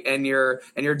 heart rate and you're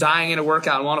dying in a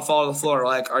workout and want to fall to the floor.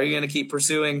 Like, are you going to keep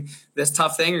pursuing this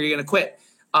tough thing or are you going to quit?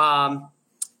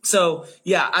 So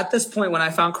yeah, at this point when I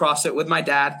found CrossFit with my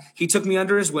dad, he took me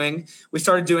under his wing. We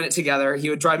started doing it together. He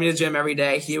would drive me to the gym every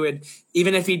day. He would,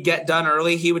 even if he'd get done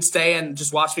early, he would stay and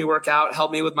just watch me work out,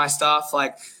 help me with my stuff.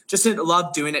 Like, just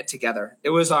loved doing it together. It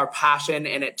was our passion,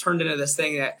 and it turned into this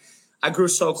thing that I grew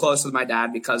so close with my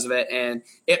dad because of it. And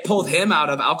it pulled him out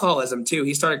of alcoholism too.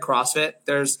 He started CrossFit.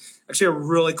 There's actually a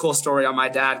really cool story on my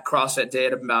dad CrossFit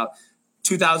did about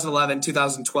 2011,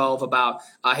 2012 about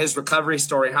his recovery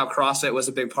story and how CrossFit was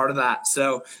a big part of that.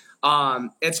 So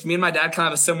it's me and my dad kind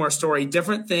of a similar story,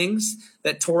 different things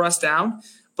that tore us down,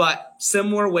 but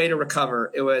similar way to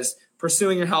recover. It was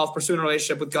pursuing your health, pursuing a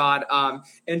relationship with God,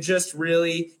 and just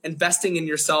really investing in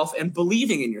yourself and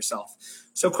believing in yourself.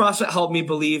 So CrossFit helped me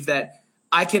believe that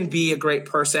I can be a great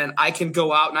person. I can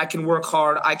go out and I can work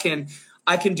hard. I can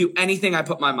do anything I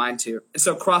put my mind to. And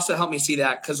so CrossFit helped me see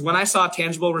that, because when I saw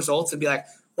tangible results and be like,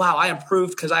 wow, I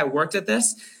improved because I worked at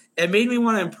this, it made me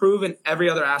want to improve in every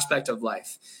other aspect of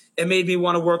life. It made me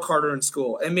want to work harder in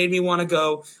school. It made me want to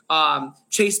go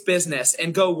chase business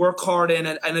and go work hard in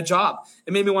a job.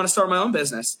 It made me want to start my own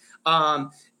business.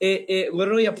 It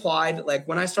literally applied, like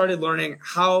when I started learning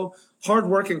how hard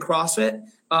work in CrossFit,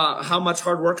 how much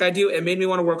hard work I do, it made me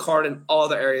want to work hard in all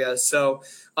other areas. So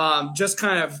just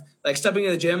kind of like stepping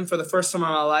in the gym for the first time in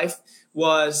my life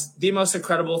was the most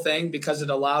incredible thing, because it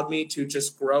allowed me to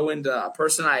just grow into a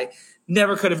person I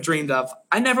never could have dreamed of.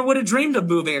 I never would have dreamed of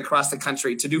moving across the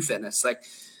country to do fitness. Like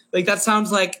that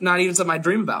sounds like not even something I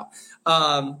dream about.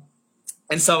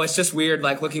 And so it's just weird,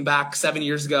 like looking back 7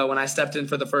 years ago when I stepped in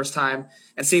for the first time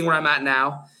and seeing where I'm at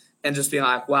now and just being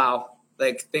like, wow,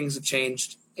 like things have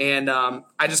changed. And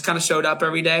I just kind of showed up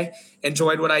every day,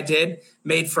 enjoyed what I did,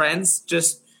 made friends,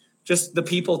 just the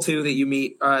people too that you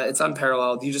meet. It's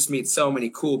unparalleled. You just meet so many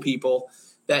cool people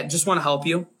that just want to help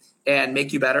you and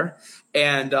make you better.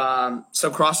 And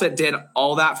so CrossFit did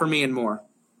all that for me and more.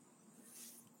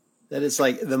 That is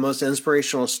like the most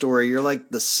inspirational story. You're like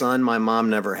the son my mom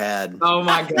never had. Oh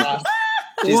my gosh.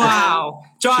 Wow.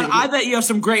 John, I bet you have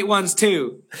some great ones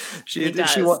too.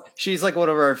 She's like one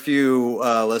of our few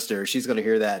listeners. She's going to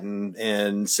hear that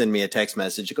and send me a text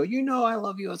message and go, I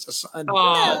love you as a son.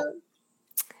 Oh.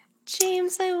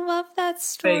 James, I love that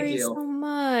story so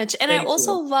much. And I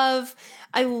also love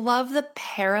the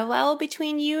parallel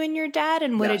between you and your dad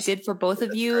and what it did for both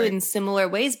of you in similar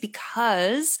ways,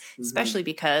 because, especially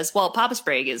because, well, Papa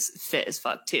Sprague is fit as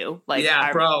fuck too. Like,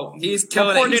 yeah, bro, he's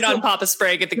killing it. He's on Papa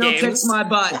Sprague at the games. Kicks my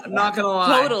butt. I'm not gonna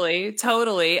lie.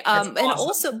 Totally. Awesome.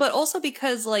 And also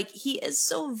because like he is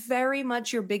so very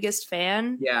much your biggest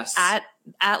fan. Yes. At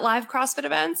live CrossFit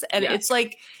events, and it's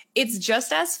like it's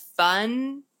just as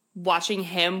fun watching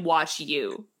him watch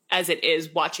you as it is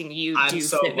watching you do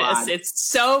fitness. Glad. It's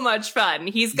so much fun.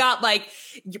 He's got like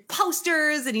your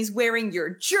posters and he's wearing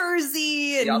your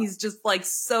jersey and he's just like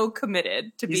so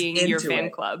committed to being in your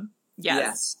fan club.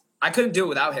 Yes. I couldn't do it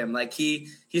without him. Like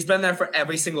he's been there for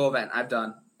every single event I've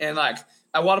done. And like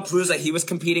at Wodapalooza, he was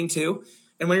competing too.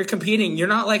 And when you're competing, you're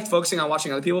not like focusing on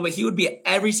watching other people, but he would be at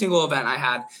every single event I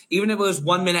had. Even if it was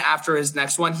 1 minute after his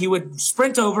next one, he would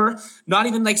sprint over, not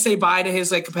even like say bye to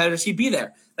his like competitors. He'd be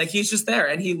there. Like he's just there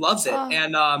and he loves it.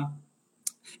 And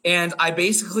I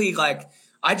basically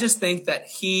I just think that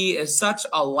he is such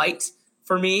a light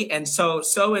for me and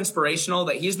so inspirational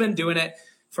that he's been doing it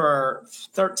for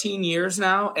 13 years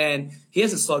now, and he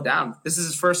hasn't slowed down. This is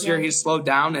his first year. He's slowed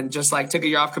down and just like took a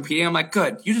year off competing. I'm like,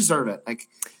 good, you deserve it. Like,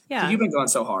 you've been going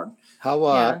so hard. How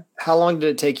long did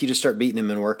it take you to start beating him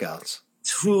in workouts?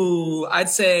 I'd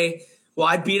say, well,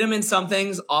 I'd beat him in some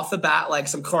things off the bat, like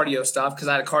some cardio stuff because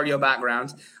I had a cardio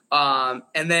background.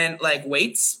 And then like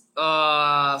weights,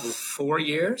 4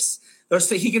 years.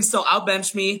 He can still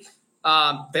outbench me,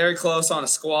 very close on a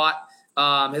squat.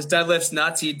 His deadlift's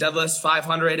nuts. He deadlifts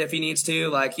 500 if he needs to.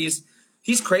 Like he's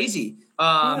crazy.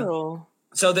 So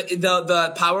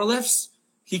the power lifts,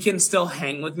 he can still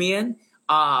hang with me in.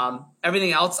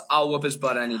 Everything else, I'll whoop his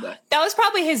butt any day. That was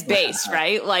probably his base,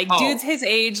 right? Like dudes his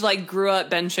age, like grew up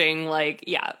benching,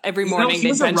 every morning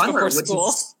they bench before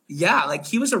school. Like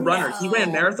he was a runner. No. He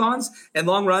ran marathons and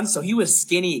long runs, so he was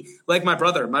skinny like my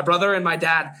brother. My brother and my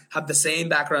dad have the same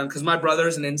background because my brother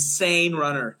is an insane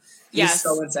runner. He's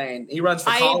so insane. He runs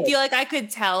for college. I feel like I could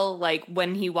tell like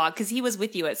when he walked because he was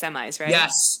with you at semis, right?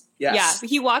 Yes. Yeah,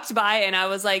 he walked by and I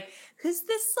was like, "Who's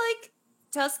this like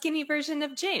tall, skinny version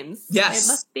of James?" Yes, it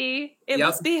must be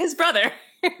his brother.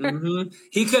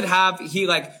 He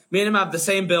like me and him have the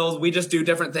same build. We just do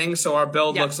different things, so our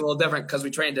build looks a little different because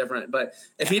we train different. But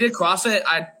if he did CrossFit,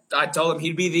 I told him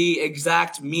he'd be the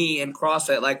exact me in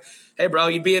CrossFit. Like, hey, bro,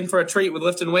 you'd be in for a treat with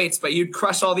lifting weights, but you'd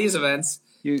crush all these events.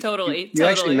 You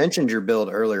actually mentioned your build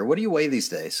earlier. What do you weigh these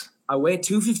days? I weigh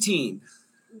 215.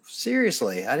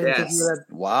 Seriously, I didn't think you were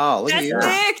that. Wow, look at you. That's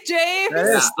thick, James. That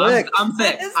is thick. I'm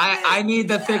thick. I need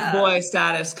the thick boy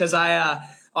status because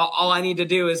all I need to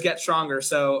do is get stronger.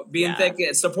 So being thick,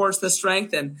 it supports the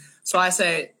strength, and so I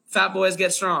say, fat boys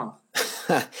get strong.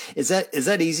 Is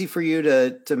that easy for you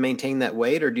to maintain that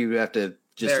weight, or do you have to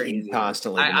just eat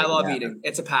constantly? I love eating.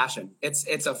 It's a passion.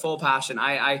 It's a full passion.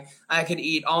 I could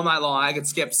eat all night long. I could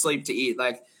skip sleep to eat.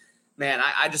 Like, man,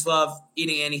 I just love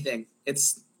eating anything.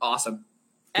 It's awesome.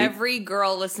 Every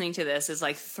girl listening to this is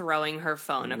like throwing her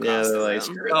phone across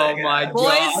the room. Oh my god.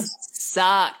 Boys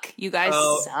suck. You guys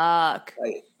suck.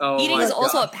 Eating is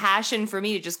also a passion for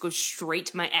me to just go straight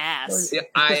to my ass. Yeah,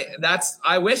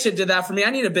 I wish it did that for me. I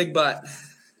need a big butt.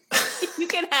 You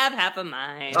can have half of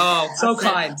mine. Oh, so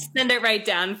kind. Send it right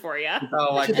down for you.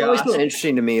 Oh my god. It's always been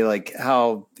interesting to me, like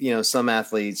how some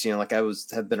athletes, like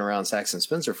have been around Saxon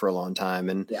Spencer for a long time,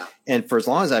 and for as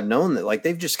long as I've known that, like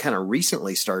they've just kind of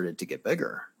recently started to get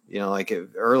bigger. Like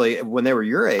early when they were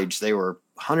your age, they were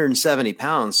 170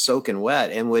 pounds soaking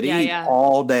wet and would eat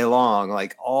all day long,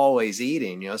 like always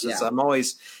eating. So I'm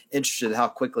always interested how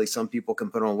quickly some people can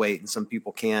put on weight and some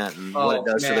people can't, and what it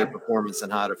does to their performance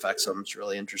and how it affects them. It's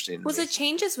really interesting. It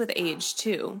changes with age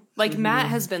too. Like Matt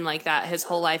has been like that his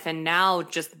whole life, and now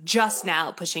just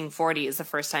now pushing 40 is the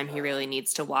first time he really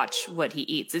needs to watch what he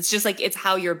eats. It's just like it's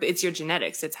your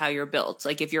genetics, it's how you're built.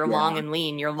 Like if you're long and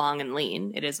lean, you're long and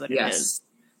lean. It is what it is.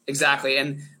 Exactly.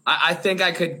 And I think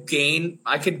I could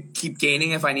keep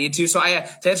gaining if I need to. So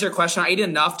to answer your question, I eat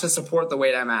enough to support the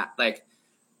weight I'm at. Like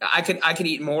I could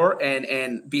eat more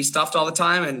and be stuffed all the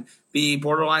time and be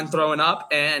borderline throwing up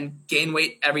and gain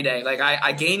weight every day. Like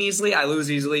I gain easily, I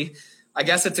lose easily. I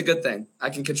guess it's a good thing. I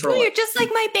can control it. You're just like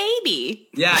my baby.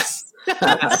 Yes.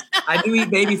 I do eat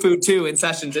baby food too in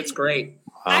sessions. It's great.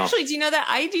 Wow. Actually, do you know that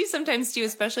I do sometimes too,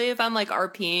 especially if I'm like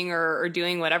RPing or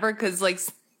doing whatever, because like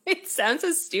it sounds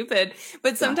so stupid,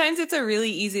 but sometimes it's a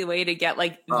really easy way to get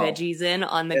like veggies in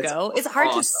on the go. It's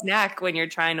hard to snack when you're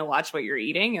trying to watch what you're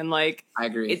eating, and like I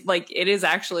agree. It is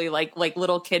actually like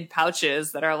little kid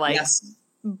pouches that are like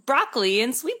broccoli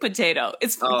and sweet potato.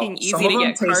 It's freaking easy to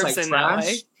get carbs like in that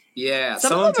way. Yeah,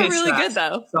 some of them are really good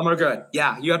though. Some are good.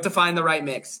 Yeah, you have to find the right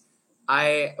mix.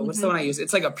 What's the one I use?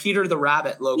 It's like a Peter the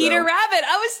Rabbit logo. Peter Rabbit.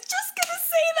 I was just gonna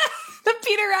say that. The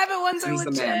Peter Rabbit ones are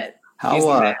legit.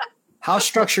 How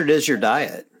structured is your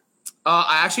diet?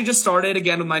 I actually just started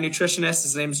again with my nutritionist.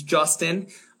 His name's Justin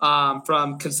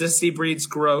from Consistency Breeds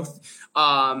Growth.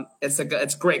 It's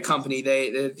a great company.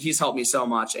 He's helped me so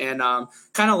much, and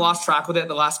kind of lost track with it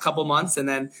the last couple months, and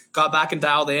then got back and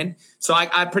dialed in. So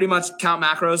I pretty much count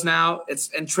macros now. It's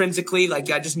intrinsically like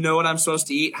I just know what I'm supposed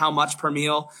to eat, how much per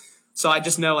meal. So I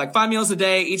just know like 5 meals a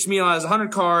day. Each meal has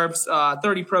 100 carbs,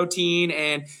 30 protein,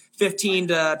 and 15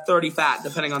 to 30 fat,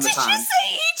 depending on the time. Did you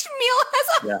say each meal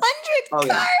has 100 carbs?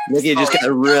 Yeah. Nikki just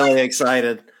got really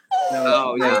excited.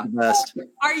 Oh yeah, the best.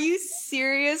 Are you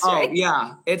serious? Oh right?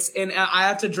 yeah, and I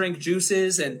have to drink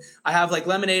juices, and I have like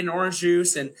lemonade and orange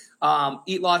juice, and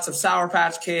eat lots of Sour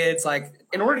Patch Kids. Like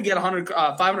in order to get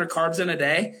 500 carbs in a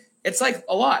day, it's like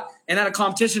a lot. And at a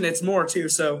competition, it's more too.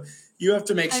 So you have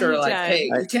to make sure, like, hey,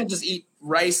 you can't just eat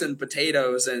rice and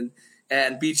potatoes and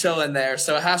be chilling there.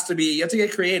 So it has to be. You have to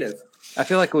get creative. I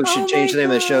feel like we should change the name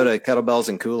of the show to Kettlebells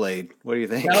and Kool-Aid. What do you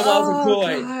think? Kettlebells and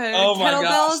Kool-Aid. Oh my gosh.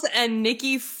 Kettlebells and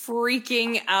Nikki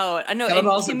freaking out. I know,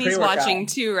 and Timmy's watching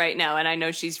too right now, and I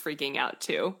know she's freaking out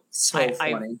too. So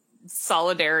funny.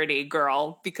 Solidarity,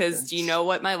 girl, because do you know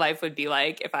what my life would be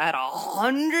like if I had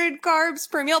 100 carbs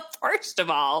per meal? First of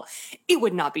all, it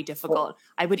would not be difficult.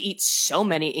 I would eat so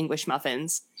many English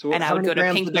muffins, and I would go to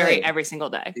Pinkberry every single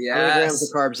day. Yes. How many grams of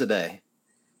carbs a day?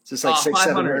 Is this like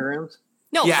 600-700 grams?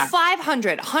 No,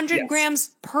 500, 100 grams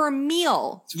per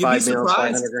meal. You'd be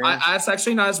surprised. That's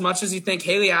actually not as much as you think.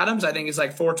 Haley Adams, I think, is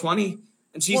like 420.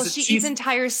 And she eats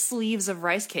entire sleeves of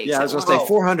rice cakes. Yeah, I was going to say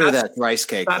 400 of that rice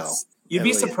cake, though. You'd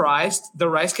be surprised. The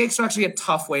rice cakes are actually a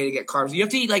tough way to get carbs. You have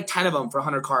to eat like 10 of them for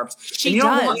 100 carbs. She does.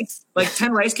 Don't want, like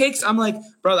 10 rice cakes? I'm like,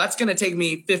 bro, that's going to take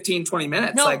me 15, 20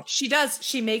 minutes. No, like, she does.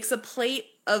 She makes a plate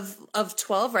of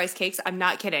 12 rice cakes. I'm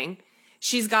not kidding.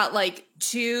 She's got like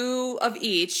 2 of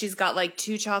each. She's got like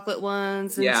 2 chocolate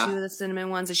ones and 2 of the cinnamon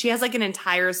ones. And she has like an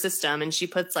entire system, and she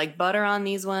puts like butter on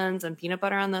these ones and peanut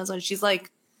butter on those ones. She's like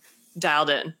dialed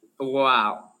in.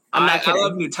 Wow. I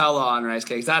love Nutella on rice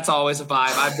cakes. That's always a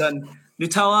vibe. I've done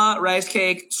Nutella, rice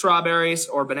cake, strawberries,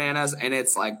 or bananas, and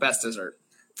it's like best dessert.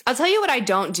 I'll tell you what I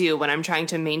don't do when I'm trying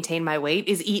to maintain my weight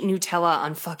is eat Nutella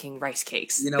on fucking rice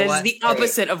cakes. You know That is the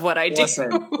opposite of what I do.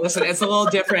 Listen, it's a little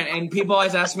different. And people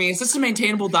always ask me, is this a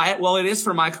maintainable diet? Well, it is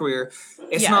for my career.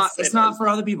 It's not for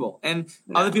other people. And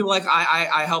other people, like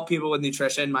I help people with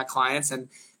nutrition, my clients,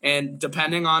 and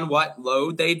depending on what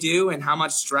load they do and how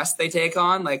much stress they take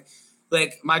on, like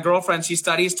my girlfriend, she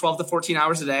studies 12 to 14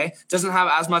 hours a day, doesn't have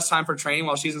as much time for training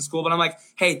while she's in school. But I'm like,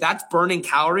 hey, that's burning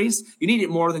calories. You need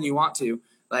it more than you want to.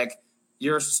 Like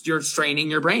you're straining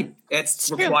your brain. It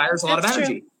requires a lot of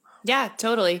energy. True. Yeah,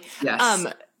 totally. Yes.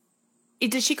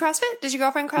 Does she CrossFit? Does your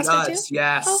girlfriend CrossFit too?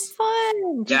 Yes. Oh,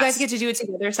 fun. Do you guys get to do it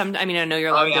together? I mean, I know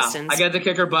you're long distance. I get to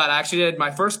kick her butt. I actually did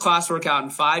my first class workout in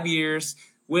 5 years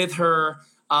with her.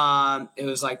 It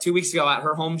was like 2 weeks ago at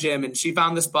her home gym, and she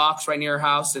found this box right near her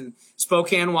house in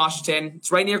Spokane, Washington.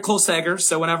 It's right near Cole Sager.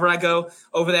 So whenever I go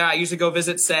over there, I usually go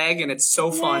visit Sag, and it's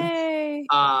so fun. Yay.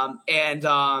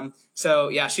 So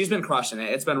yeah, she's been crushing it.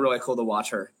 It's been really cool to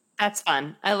watch her. That's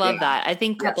fun. I love that. I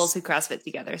think couples who CrossFit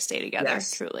together stay together.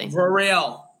 Truly. For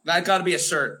real. That got to be a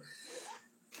shirt.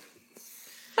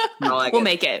 We'll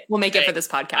make it. We'll make it for this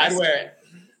podcast. I'd wear it.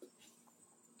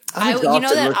 I'm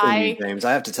exhausted James.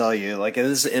 I have to tell you, like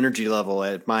this energy level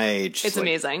at my age, it's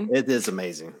amazing. It is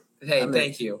amazing. Hey,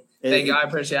 thank you. Thank you. I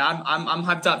appreciate it. I'm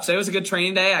hyped up. Today was a good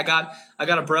training day. I got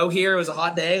a bro here. It was a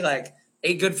hot day. Like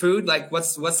ate good food. Like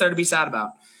what's there to be sad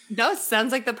about? No, it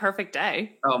sounds like the perfect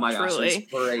day. Oh my gosh, it's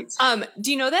great.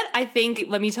 Do you know that I think,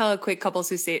 let me tell a quick couples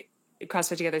who stay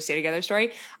together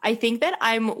story. I think that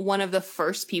I'm one of the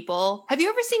first people. Have you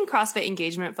ever seen CrossFit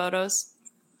engagement photos?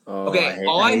 Oh, okay,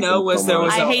 all I know was there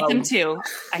was. I hate them too.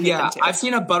 I've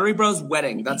seen a Buttery Bros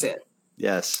wedding. That's it.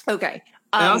 Yes. Okay.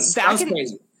 That was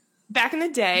crazy. Back in the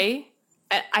day,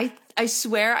 I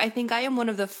swear, I think I am one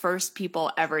of the first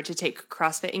people ever to take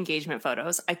CrossFit engagement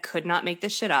photos. I could not make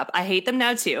this shit up. I hate them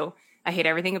now too. I hate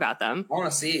everything about them. I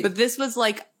want to see. But this was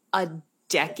like a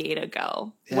decade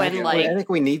ago when I think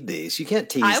we need these. You can't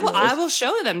tease I will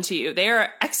show them to you. They are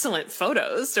excellent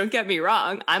photos. Don't get me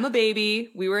wrong. I'm a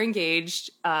baby. We were engaged.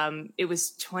 It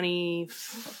was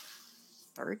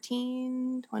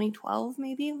 2013, 2012,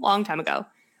 maybe long time ago.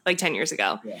 Like 10 years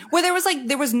ago, where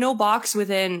there was no box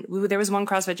within, there was one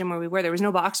CrossFit gym where there was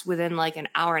no box within like an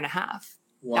hour and a half.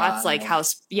 Wow. That's like how,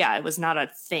 it was not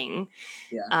a thing.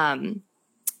 Yeah.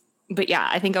 But yeah,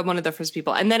 I think I'm one of the first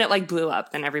people. And then it like blew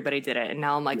up and everybody did it. And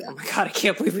now I'm like, oh my God, I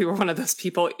can't believe we were one of those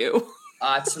people. Ew.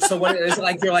 So what is it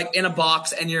like? You're like in a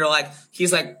box and you're like,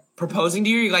 he's like proposing to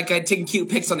you. You're like taking cute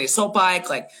pics on the assault bike,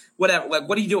 like whatever. Like,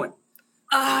 what are you doing?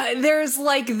 There's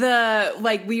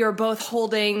we are both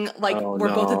holding,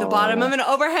 we're both at the bottom of an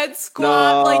overhead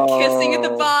squat, kissing at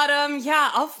the bottom.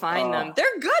 Yeah, I'll find them.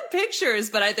 They're good pictures,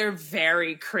 but they're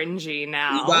very cringy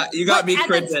now. You got me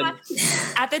cringing.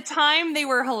 At the time, they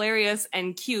were hilarious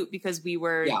and cute because we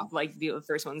were the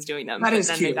first ones doing them. That is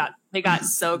cute. They got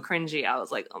so cringy. I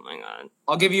was like, oh my God.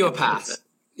 I'll give you a pass.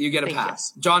 You get a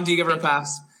pass. John, do you give her a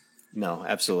pass? No,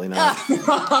 absolutely not.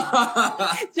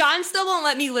 John still won't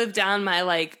let me live down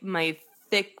my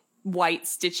thick white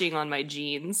stitching on my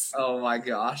jeans. Oh my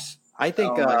gosh. I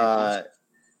think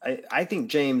I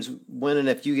think, James, when and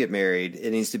if you get married,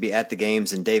 it needs to be at the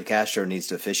games, and Dave Castro needs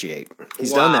to officiate.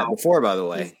 He's done that before, by the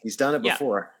way. He's done it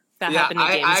before. That happened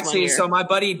at games actually, 1 year. So my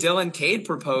buddy Dylan Cade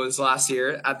proposed last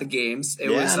year at the games. It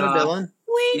was Dylan.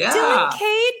 Wait, Dylan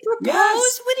Cade proposed?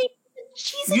 Yes. When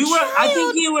she's a you were. child. I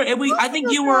think you were. I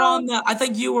think you were on the. I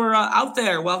think you were out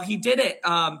there. Well, he did it.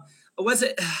 Was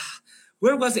it?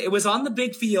 Where was it? It was on the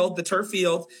big field, the turf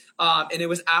field, and it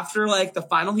was after like the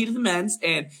final heat of the men's.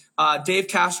 And Dave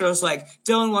Castro's like,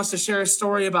 Dylan wants to share a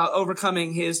story about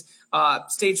overcoming his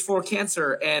stage 4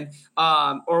 cancer and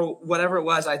or whatever it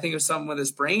was. I think it was something with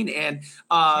his brain. And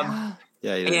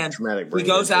and traumatic brain he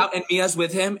goes out, and Mia's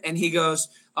with him, and he goes,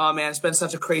 "Oh man, it's been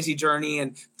such a crazy journey."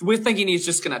 And we're thinking he's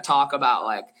just gonna talk about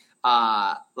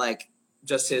like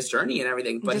just his journey and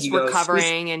everything, but just he goes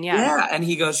recovering and and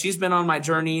he goes, she's been on my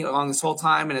journey along this whole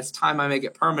time, and it's time I make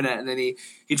it permanent. And then he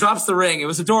drops the ring. It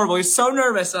was adorable. He's so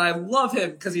nervous, and I love him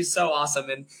because he's so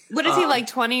awesome. And what is he, like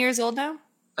 20 years old now?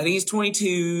 I think he's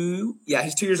 22. Yeah,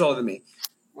 he's 2 years older than me.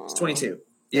 He's 22.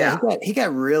 Yeah, he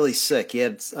got really sick. He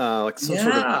had like some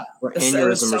sort of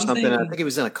aneurysm or something. I think he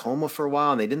was in a coma for a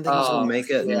while, and they didn't think he was going to make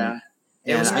it. Yeah.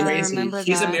 It was crazy.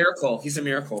 He's that. a miracle. He's a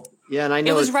miracle. Yeah, and I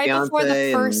know it was right before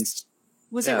the first. And,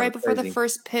 was it right before the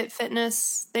first Pit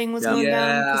Fitness thing was going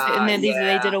down? And then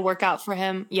they did a workout for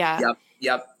him. Yeah.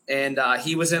 Yep. And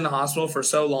he was in the hospital for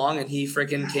so long, and he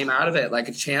freaking came out of it like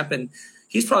a champ. And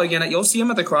he's probably you'll see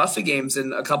him at the CrossFit Games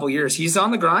in a couple years. He's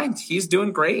on the grind. He's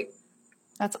doing great.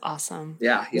 That's awesome.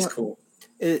 Yeah, he's cool.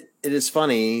 It is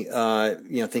funny,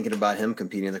 thinking about him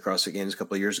competing in the CrossFit Games a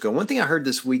couple of years ago. One thing I heard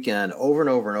this weekend over and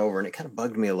over and over, and it kind of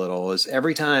bugged me a little, is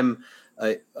every time,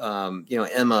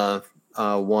 Emma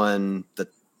won the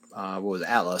what was it,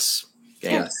 Atlas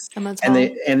game,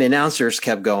 and the announcers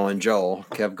kept going. Joel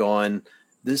kept going,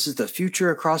 "This is the future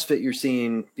of CrossFit you're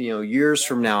seeing, years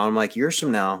from now." I'm like, years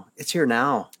from now? It's here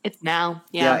now. It's now.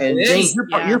 Yeah. And James,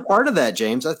 you're part of that,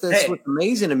 James. That's what's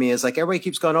amazing to me is like everybody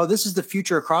keeps going, "Oh, this is the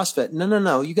future of CrossFit."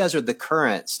 No. You guys are the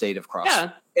current state of CrossFit. Yeah.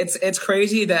 It's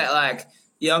crazy that like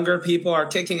younger people are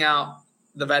kicking out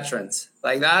the veterans.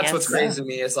 Like that's what's crazy to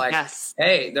me is like,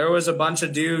 hey, there was a bunch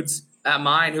of dudes at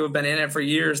mine who have been in it for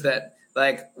years that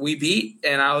like we beat,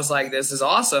 and I was like, this is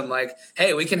awesome. Like,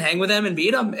 hey, we can hang with them and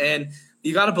beat them, and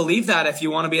you got to believe that if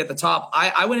you want to be at the top.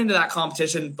 I went into that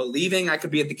competition believing I could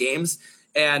be at the games,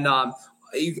 and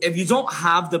if you don't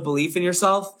have the belief in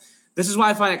yourself, this is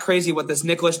why I find it crazy what this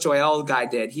Nicholas Joel guy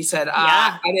did. He said,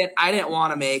 I didn't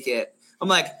want to make it. I'm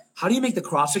like, how do you make the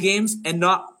CrossFit Games and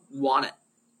not want it?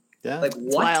 Yeah, like what?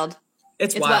 It's wild.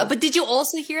 It's wild. But did you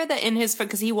also hear that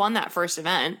because he won that first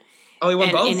event? Oh, he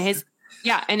won both?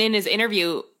 And in his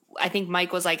interview, I think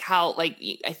Mike was like, how, like,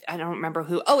 I don't remember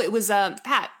who. Oh, it was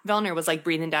Pat Vellner was like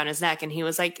breathing down his neck. And he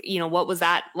was like, what was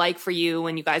that like for you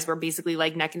when you guys were basically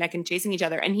like neck and neck and chasing each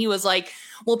other? And he was like,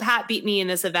 well, Pat beat me in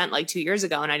this event like 2 years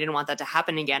ago, and I didn't want that to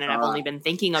happen again. And I've only been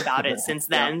thinking about it since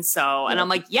then. So, and I'm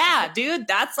like, yeah, dude,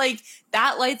 that's like,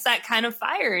 that lights that kind of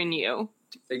fire in you.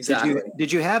 Exactly.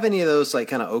 Did you have any of those like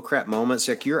kind of oh crap moments?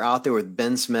 Like you're out there with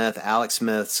Ben Smith, Alex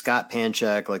Smith, Scott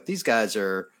Panchek. Like these guys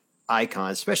are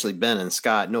icons, especially Ben and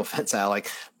Scott. No offense, Alec,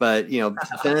 but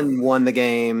Ben won the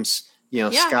games.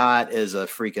 Scott is a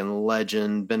freaking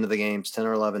legend. Been to the games 10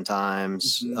 or 11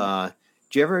 times.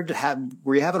 Mm-hmm.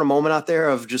 Were you having a moment out there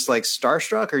of just like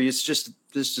starstruck, or there's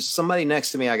just somebody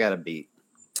next to me I got to beat?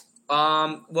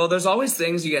 Well, there's always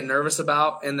things you get nervous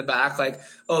about in the back, like,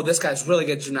 oh, this guy's really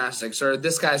good at gymnastics, or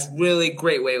this guy's really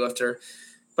great weightlifter.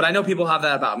 But I know people have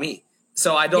that about me.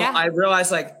 So I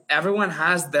realize like everyone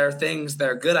has their things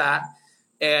they're good at.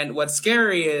 And what's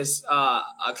scary is a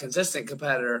consistent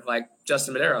competitor like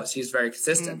Justin Medeiros. He's very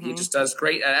consistent. Mm-hmm. He just does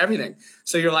great at everything.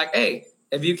 So you're like, hey,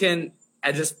 if you can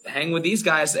just hang with these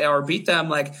guys or beat them,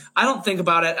 like I don't think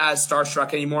about it as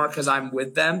starstruck anymore because I'm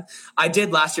with them. I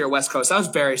did last year at West Coast. I was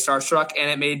very starstruck, and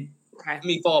it made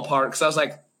me fall apart because I was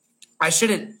like, I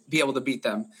shouldn't be able to beat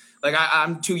them. Like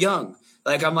I'm too young.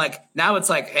 Like I'm like, now it's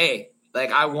like, hey, like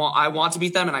I want to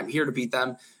beat them, and I'm here to beat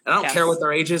them. And I don't care what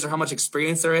their age is or how much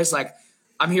experience there is. Like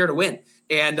I'm here to win.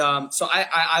 And so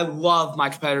I love my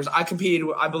competitors. I competed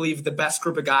with, I believe, the best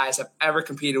group of guys I've ever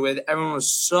competed with. Everyone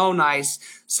was so nice,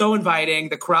 so inviting.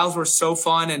 The corrals were so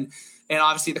fun. And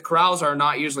obviously the corrals are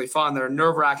not usually fun. They're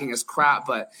nerve-wracking as crap.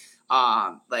 But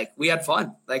like we had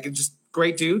fun. Like just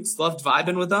great dudes. Loved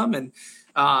vibing with them. And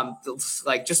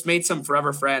like just made some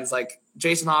forever friends. Like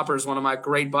Jason Hopper is one of my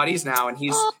great buddies now. And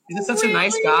he's such a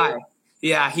nice guy.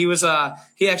 Yeah, he was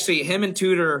him and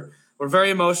Tudor were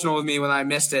very emotional with me when I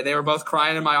missed it. They were both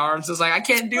crying in my arms. I was like, I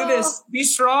can't do this. Be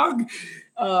strong.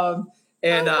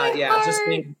 Just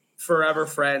made forever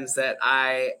friends that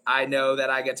I know that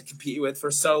I get to compete with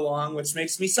for so long, which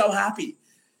makes me so happy.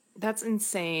 That's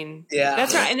insane. Yeah.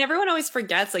 That's right. And everyone always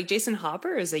forgets, like, Jason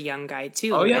Hopper is a young guy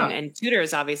too. Oh, yeah. And Tudor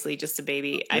is obviously just a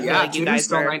baby. I feel like you guys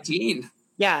still 19.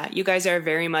 Yeah, you guys are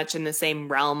very much in the same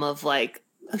realm of like,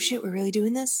 oh shit, we're really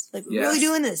doing this? Like, we're really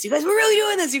doing this. You guys, we're really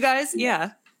doing this, you guys.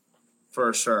 Yeah.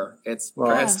 For sure. It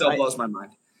still blows my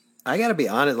mind. I got to be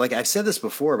honest. Like I've said this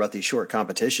before about these short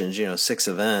competitions, 6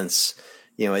 events,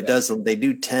 they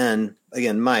do 10,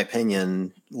 again, in my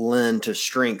opinion, lend to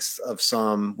strengths of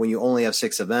some when you only have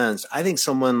 6 events. I think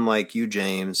someone like you,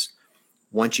 James,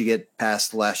 once you get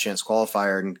past the last chance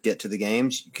qualifier and get to the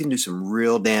games, you can do some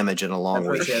real damage in a long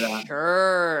week.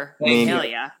 Sure. Hell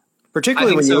yeah.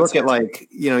 Particularly when you look at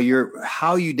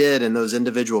how you did in those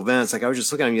individual events. Like I was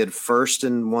just looking at them, you had first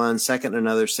in one, second in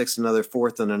another, sixth in another,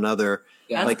 fourth in another.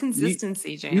 Yeah, that's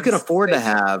consistency, James. You can afford to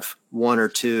have 1 or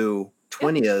 2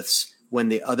 20ths when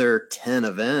the other 10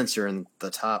 events are in the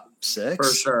top 6.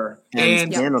 For sure.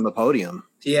 And on the podium.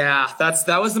 Yeah,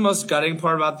 that was the most gutting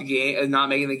part about the game, not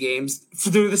making the games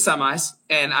through the semis.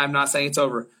 And I'm not saying it's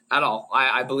over at all.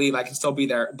 I believe I can still be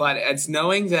there. But it's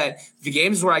knowing that the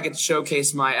games where I get to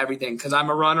showcase my everything, because I'm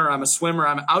a runner, I'm a swimmer,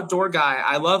 I'm an outdoor guy.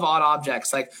 I love odd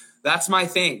objects. Like, that's my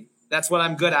thing. That's what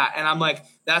I'm good at. And I'm like,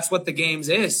 that's what the games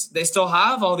is. They still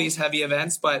have all these heavy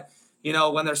events, but,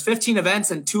 when there's 15 events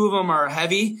and 2 of them are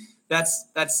heavy, that's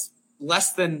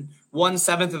less than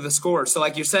 1/7 of the score. So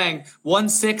like you're saying,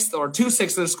 1/6 or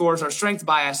 2/6 of the scores are strength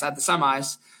bias at the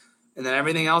semis, and then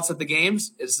everything else at the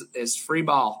games is free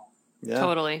ball. Yeah.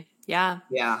 Totally. Yeah.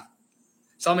 Yeah.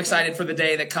 So I'm excited for the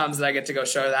day that comes that I get to go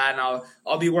show that, and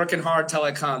I'll be working hard till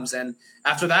it comes. And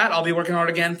after that, I'll be working hard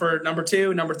again for number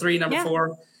 2, number 3, number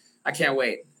 4. I can't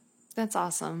wait. That's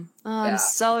awesome. Oh, I'm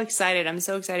so excited. I'm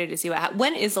so excited to see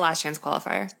when is the last chance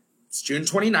qualifier? It's June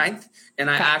 29th. And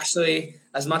I actually,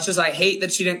 as much as I hate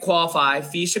that she didn't qualify,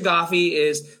 Fee Shagafi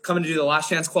is coming to do the last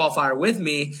chance qualifier with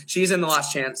me. She's in the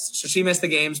last chance. So she missed the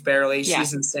games barely. Yeah.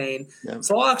 She's insane. Yeah.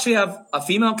 So I'll actually have a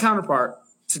female counterpart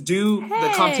to do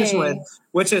the competition with,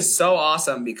 which is so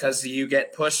awesome because you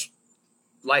get pushed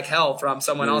like hell from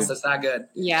someone else that's that good.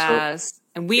 Yes.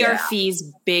 And we are Fee's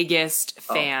biggest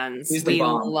fans. We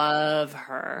love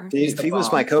her. Fee was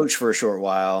my coach for a short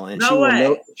while, and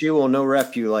she will no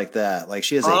rep you like that. Like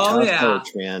she is a tough coach,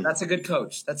 man. That's a good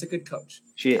coach.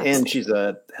 She's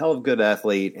a hell of a good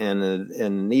athlete and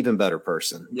an even better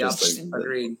person. Yeah,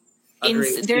 agreed.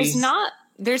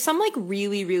 There's some like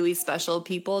really, really special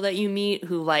people that you meet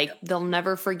who like they'll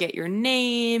never forget your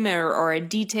name or a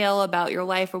detail about your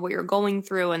life or what you're going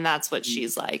through, and that's what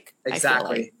she's like.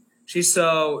 Exactly. She's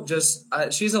so just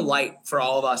she's a light for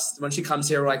all of us. When she comes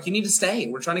here, we're like, you need to stay.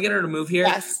 We're trying to get her to move here.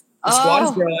 Yes. The squad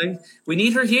is growing. We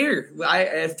need her here.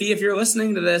 Fee, if you're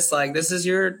listening to this, like this is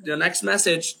your next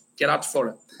message. Get out to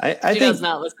Florida. I think does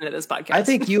not listen to this podcast. I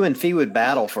think you and Fee would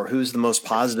battle for who's the most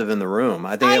positive in the room.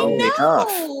 I think it would be tough.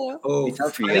 Oh, be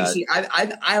tough for you guys.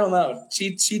 I don't know.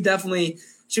 She definitely.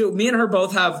 Me and her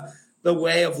both have the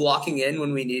way of locking in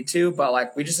when we need to, but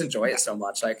like we just enjoy it so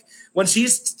much. Like when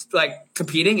she's like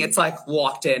competing, it's like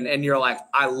locked in, and you're like,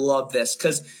 I love this.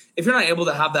 Because if you're not able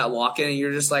to have that lock in, and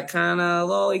you're just like kind of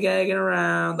lollygagging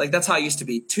around, like that's how I used to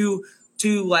be. Too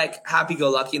like happy go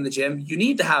lucky in the gym. You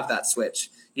need to have that switch.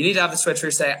 You need to have the switch where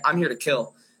you say, I'm here to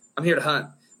kill, I'm here to hunt.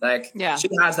 Like she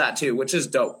has that too, which is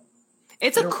dope.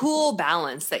 It's a cool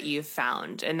balance that you've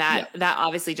found, and that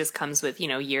obviously just comes with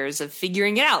years of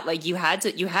figuring it out. Like you had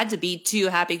to be too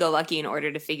happy-go-lucky in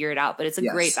order to figure it out, but it's a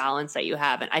great balance that you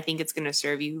have, and I think it's going to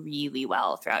serve you really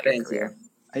well throughout your career.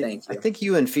 Thank you. I think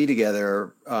you and Fee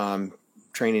together,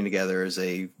 training together, is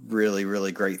a really,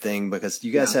 really great thing because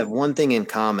you guys have one thing in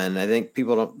common. I think a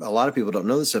lot of people don't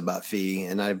know this about Fee,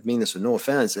 and I mean this with no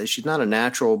offense. That she's not a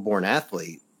natural-born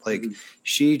athlete. Like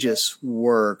she just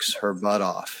works her butt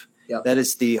off. Yep. That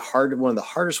is one of the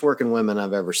hardest working women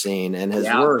I've ever seen, and has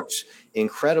worked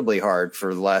incredibly hard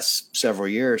for the last several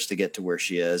years to get to where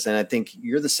she is. And I think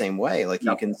you're the same way. Like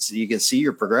you can see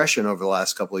your progression over the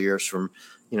last couple of years from,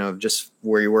 just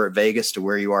where you were at Vegas to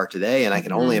where you are today. And I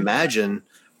can only imagine,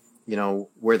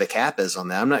 where the cap is on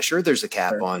that. I'm not sure there's a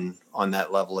cap on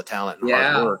that level of talent and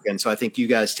hard work. And so I think you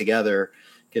guys together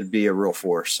could be a real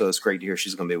force. So it's great to hear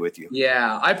she's going to be with you.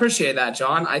 Yeah, I appreciate that,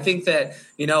 John. I think that,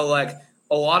 like,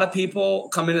 a lot of people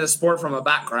come into the sport from a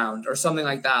background or something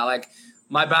like that. Like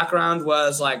my background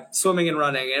was like swimming and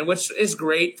running, and which is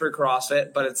great for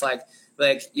CrossFit, but it's like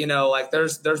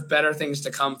there's better things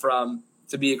to come from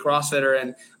to be a CrossFitter.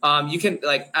 And you can,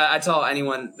 like, I tell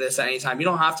anyone this at any time, you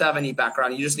don't have to have any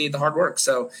background. You just need the hard work.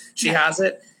 So she has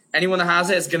it. Anyone that has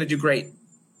it is going to do great.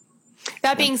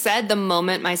 That being said, the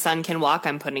moment my son can walk,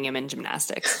 I'm putting him in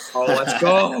gymnastics. Oh, let's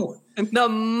go. The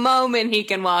moment he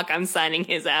can walk, I'm signing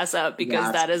his ass up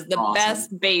because that is the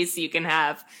best base you can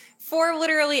have for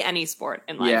literally any sport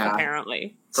in life,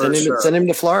 apparently. Send him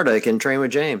to Florida. He can train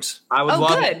with James. I would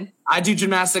love it. I do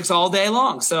gymnastics all day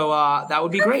long, so that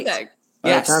would be great.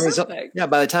 By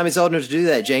the time he's old enough to do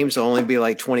that, James will only be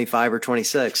like 25 or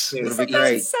 26. It'll be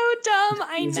great. He's so dumb.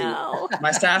 I know.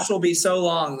 My stash will be so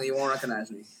long that you won't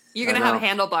recognize me. You're going to have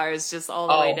handlebars just all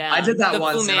the way down. I did that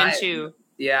once. Fu Manchu.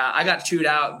 I got chewed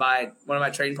out by one of my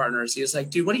training partners. He was like,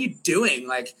 dude, what are you doing?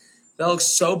 Like, that looks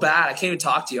so bad. I can't even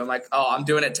talk to you. I'm like, oh, I'm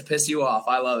doing it to piss you off.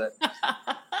 I love it.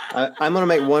 I'm going to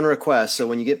make one request. So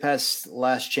when you get past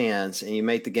Last Chance and you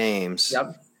make the games,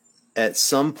 at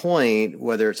some point,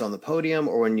 whether it's on the podium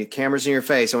or when your camera's in your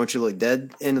face, I want you to look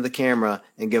dead into the camera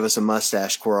and give us a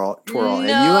mustache twirl. No. And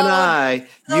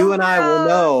you and I will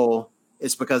know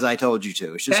it's because I told you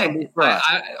to. It's just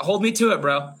hold me to it,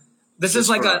 bro. This is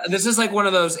like one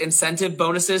of those incentive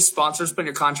bonuses sponsors put in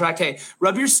your contract. Hey,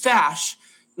 rub your stash.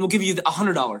 We'll give you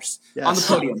 $100 on the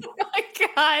podium. Oh my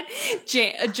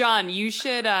God, John, you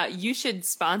should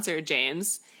sponsor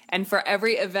James, and for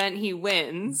every event he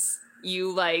wins,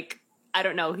 you I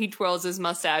don't know, he twirls his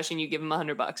mustache and you give him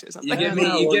 $100 or something. You give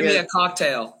me a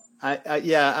cocktail.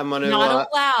 I'm gonna not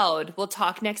allowed. We'll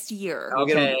talk next year.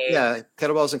 Okay.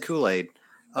 Kettlebells and Kool-Aid.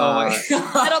 Oh my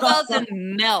God. Kettlebells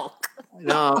and milk.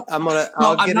 No, I'm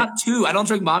not two. I don't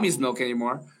drink mommy's milk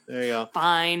anymore. There you go.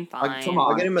 Fine. Come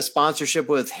on. I'll get him a sponsorship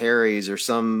with Harry's or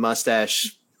some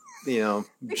mustache,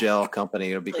 gel company.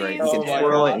 It'll be great. You can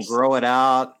twirl it and grow it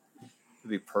out. It'll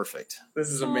be perfect. This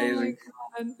is amazing.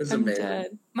 This is amazing.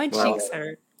 Dead. My cheeks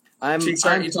hurt. I'm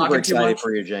super excited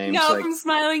for you, James. No, I'm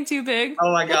smiling too big.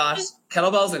 Oh my gosh.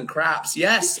 Kettlebells and craps.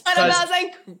 Yes. Kettlebells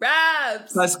and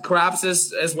craps. Because craps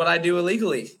is what I do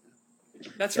illegally.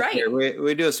 That's right. Here,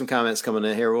 we do have some comments coming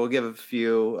in here. We'll give a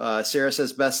few. Sarah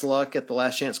says, best luck at the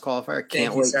Last Chance qualifier.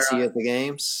 Can't wait to see you at the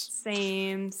games.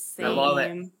 Same. I love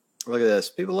it. Look at this.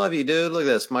 People love you, dude. Look at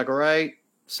this. Michael Wright.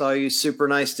 Saw you. Super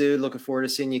nice, dude. Looking forward to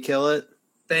seeing you kill it.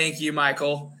 Thank you,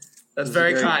 Michael. That's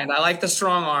very kind. I like the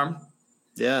strong arm.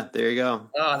 Yeah, there you go.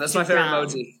 Oh, that's my favorite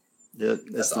emoji. Yeah,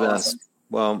 that's the best.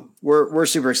 Well, we're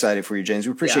super excited for you, James.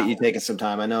 We appreciate you taking some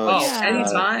time. I know.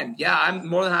 Anytime. I'm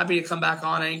more than happy to come back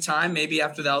on anytime. Maybe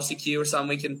after the LCQ or something,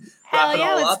 we can wrap it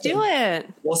all up. Let's do it.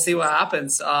 We'll see what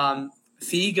happens.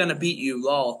 Fee gonna beat you,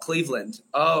 lol. Cleveland.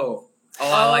 I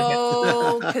like it.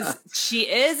 Oh, because she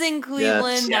is in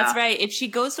Cleveland. Yes. That's right. If she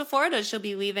goes to Florida, she'll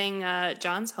be leaving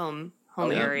John's home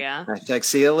area. Hashtag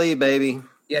CLE, baby.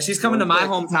 Yeah, she's coming to my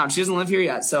hometown. She doesn't live here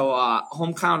yet, so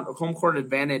home court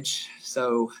advantage.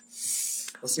 So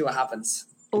we'll see what happens.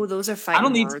 Oh, those are fighting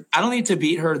words. I don't need to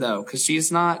beat her though, because she's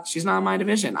not in my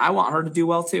division. I want her to do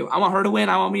well too. I want her to win.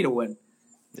 I want me to win.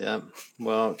 Yeah.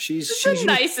 Well, she's the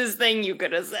nicest thing you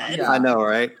could have said. Yeah. I know,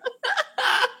 right?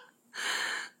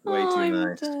 Way too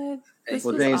nice.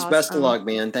 Well, James, best of luck,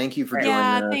 man. Thank you for joining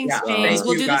us. Thanks, James.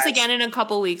 We'll do this again in a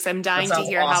couple weeks. I'm dying to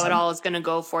hear how it all is going to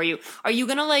go for you. Are you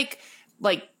going to like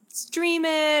stream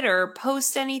it or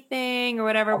post anything or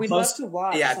whatever? We'd love to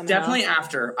watch. Yeah, somehow. Definitely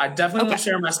after. I definitely won't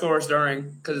share my scores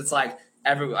during, because it's like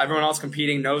everyone else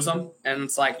competing knows them, and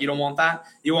it's like you don't want that.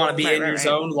 You want to be in your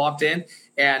zone, locked in,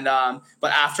 and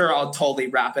but after I'll totally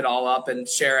wrap it all up and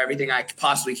share everything I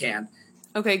possibly can.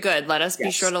 Okay, good. Be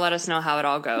sure to let us know how it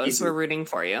all goes. Easy. We're rooting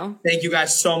for you. Thank you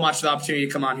guys so much for the opportunity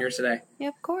to come on here today. Yeah,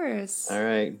 of course. All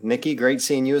right. Nikki, great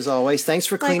seeing you as always. Thanks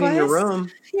for cleaning your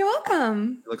room. You're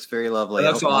welcome. It looks very lovely. It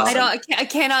looks awesome. I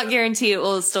cannot guarantee it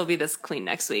will still be this clean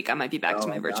next week. I might be back to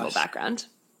my virtual background.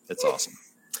 That's awesome.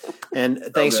 And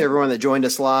thanks to everyone that joined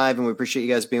us live, and we appreciate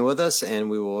you guys being with us, and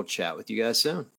we will chat with you guys soon.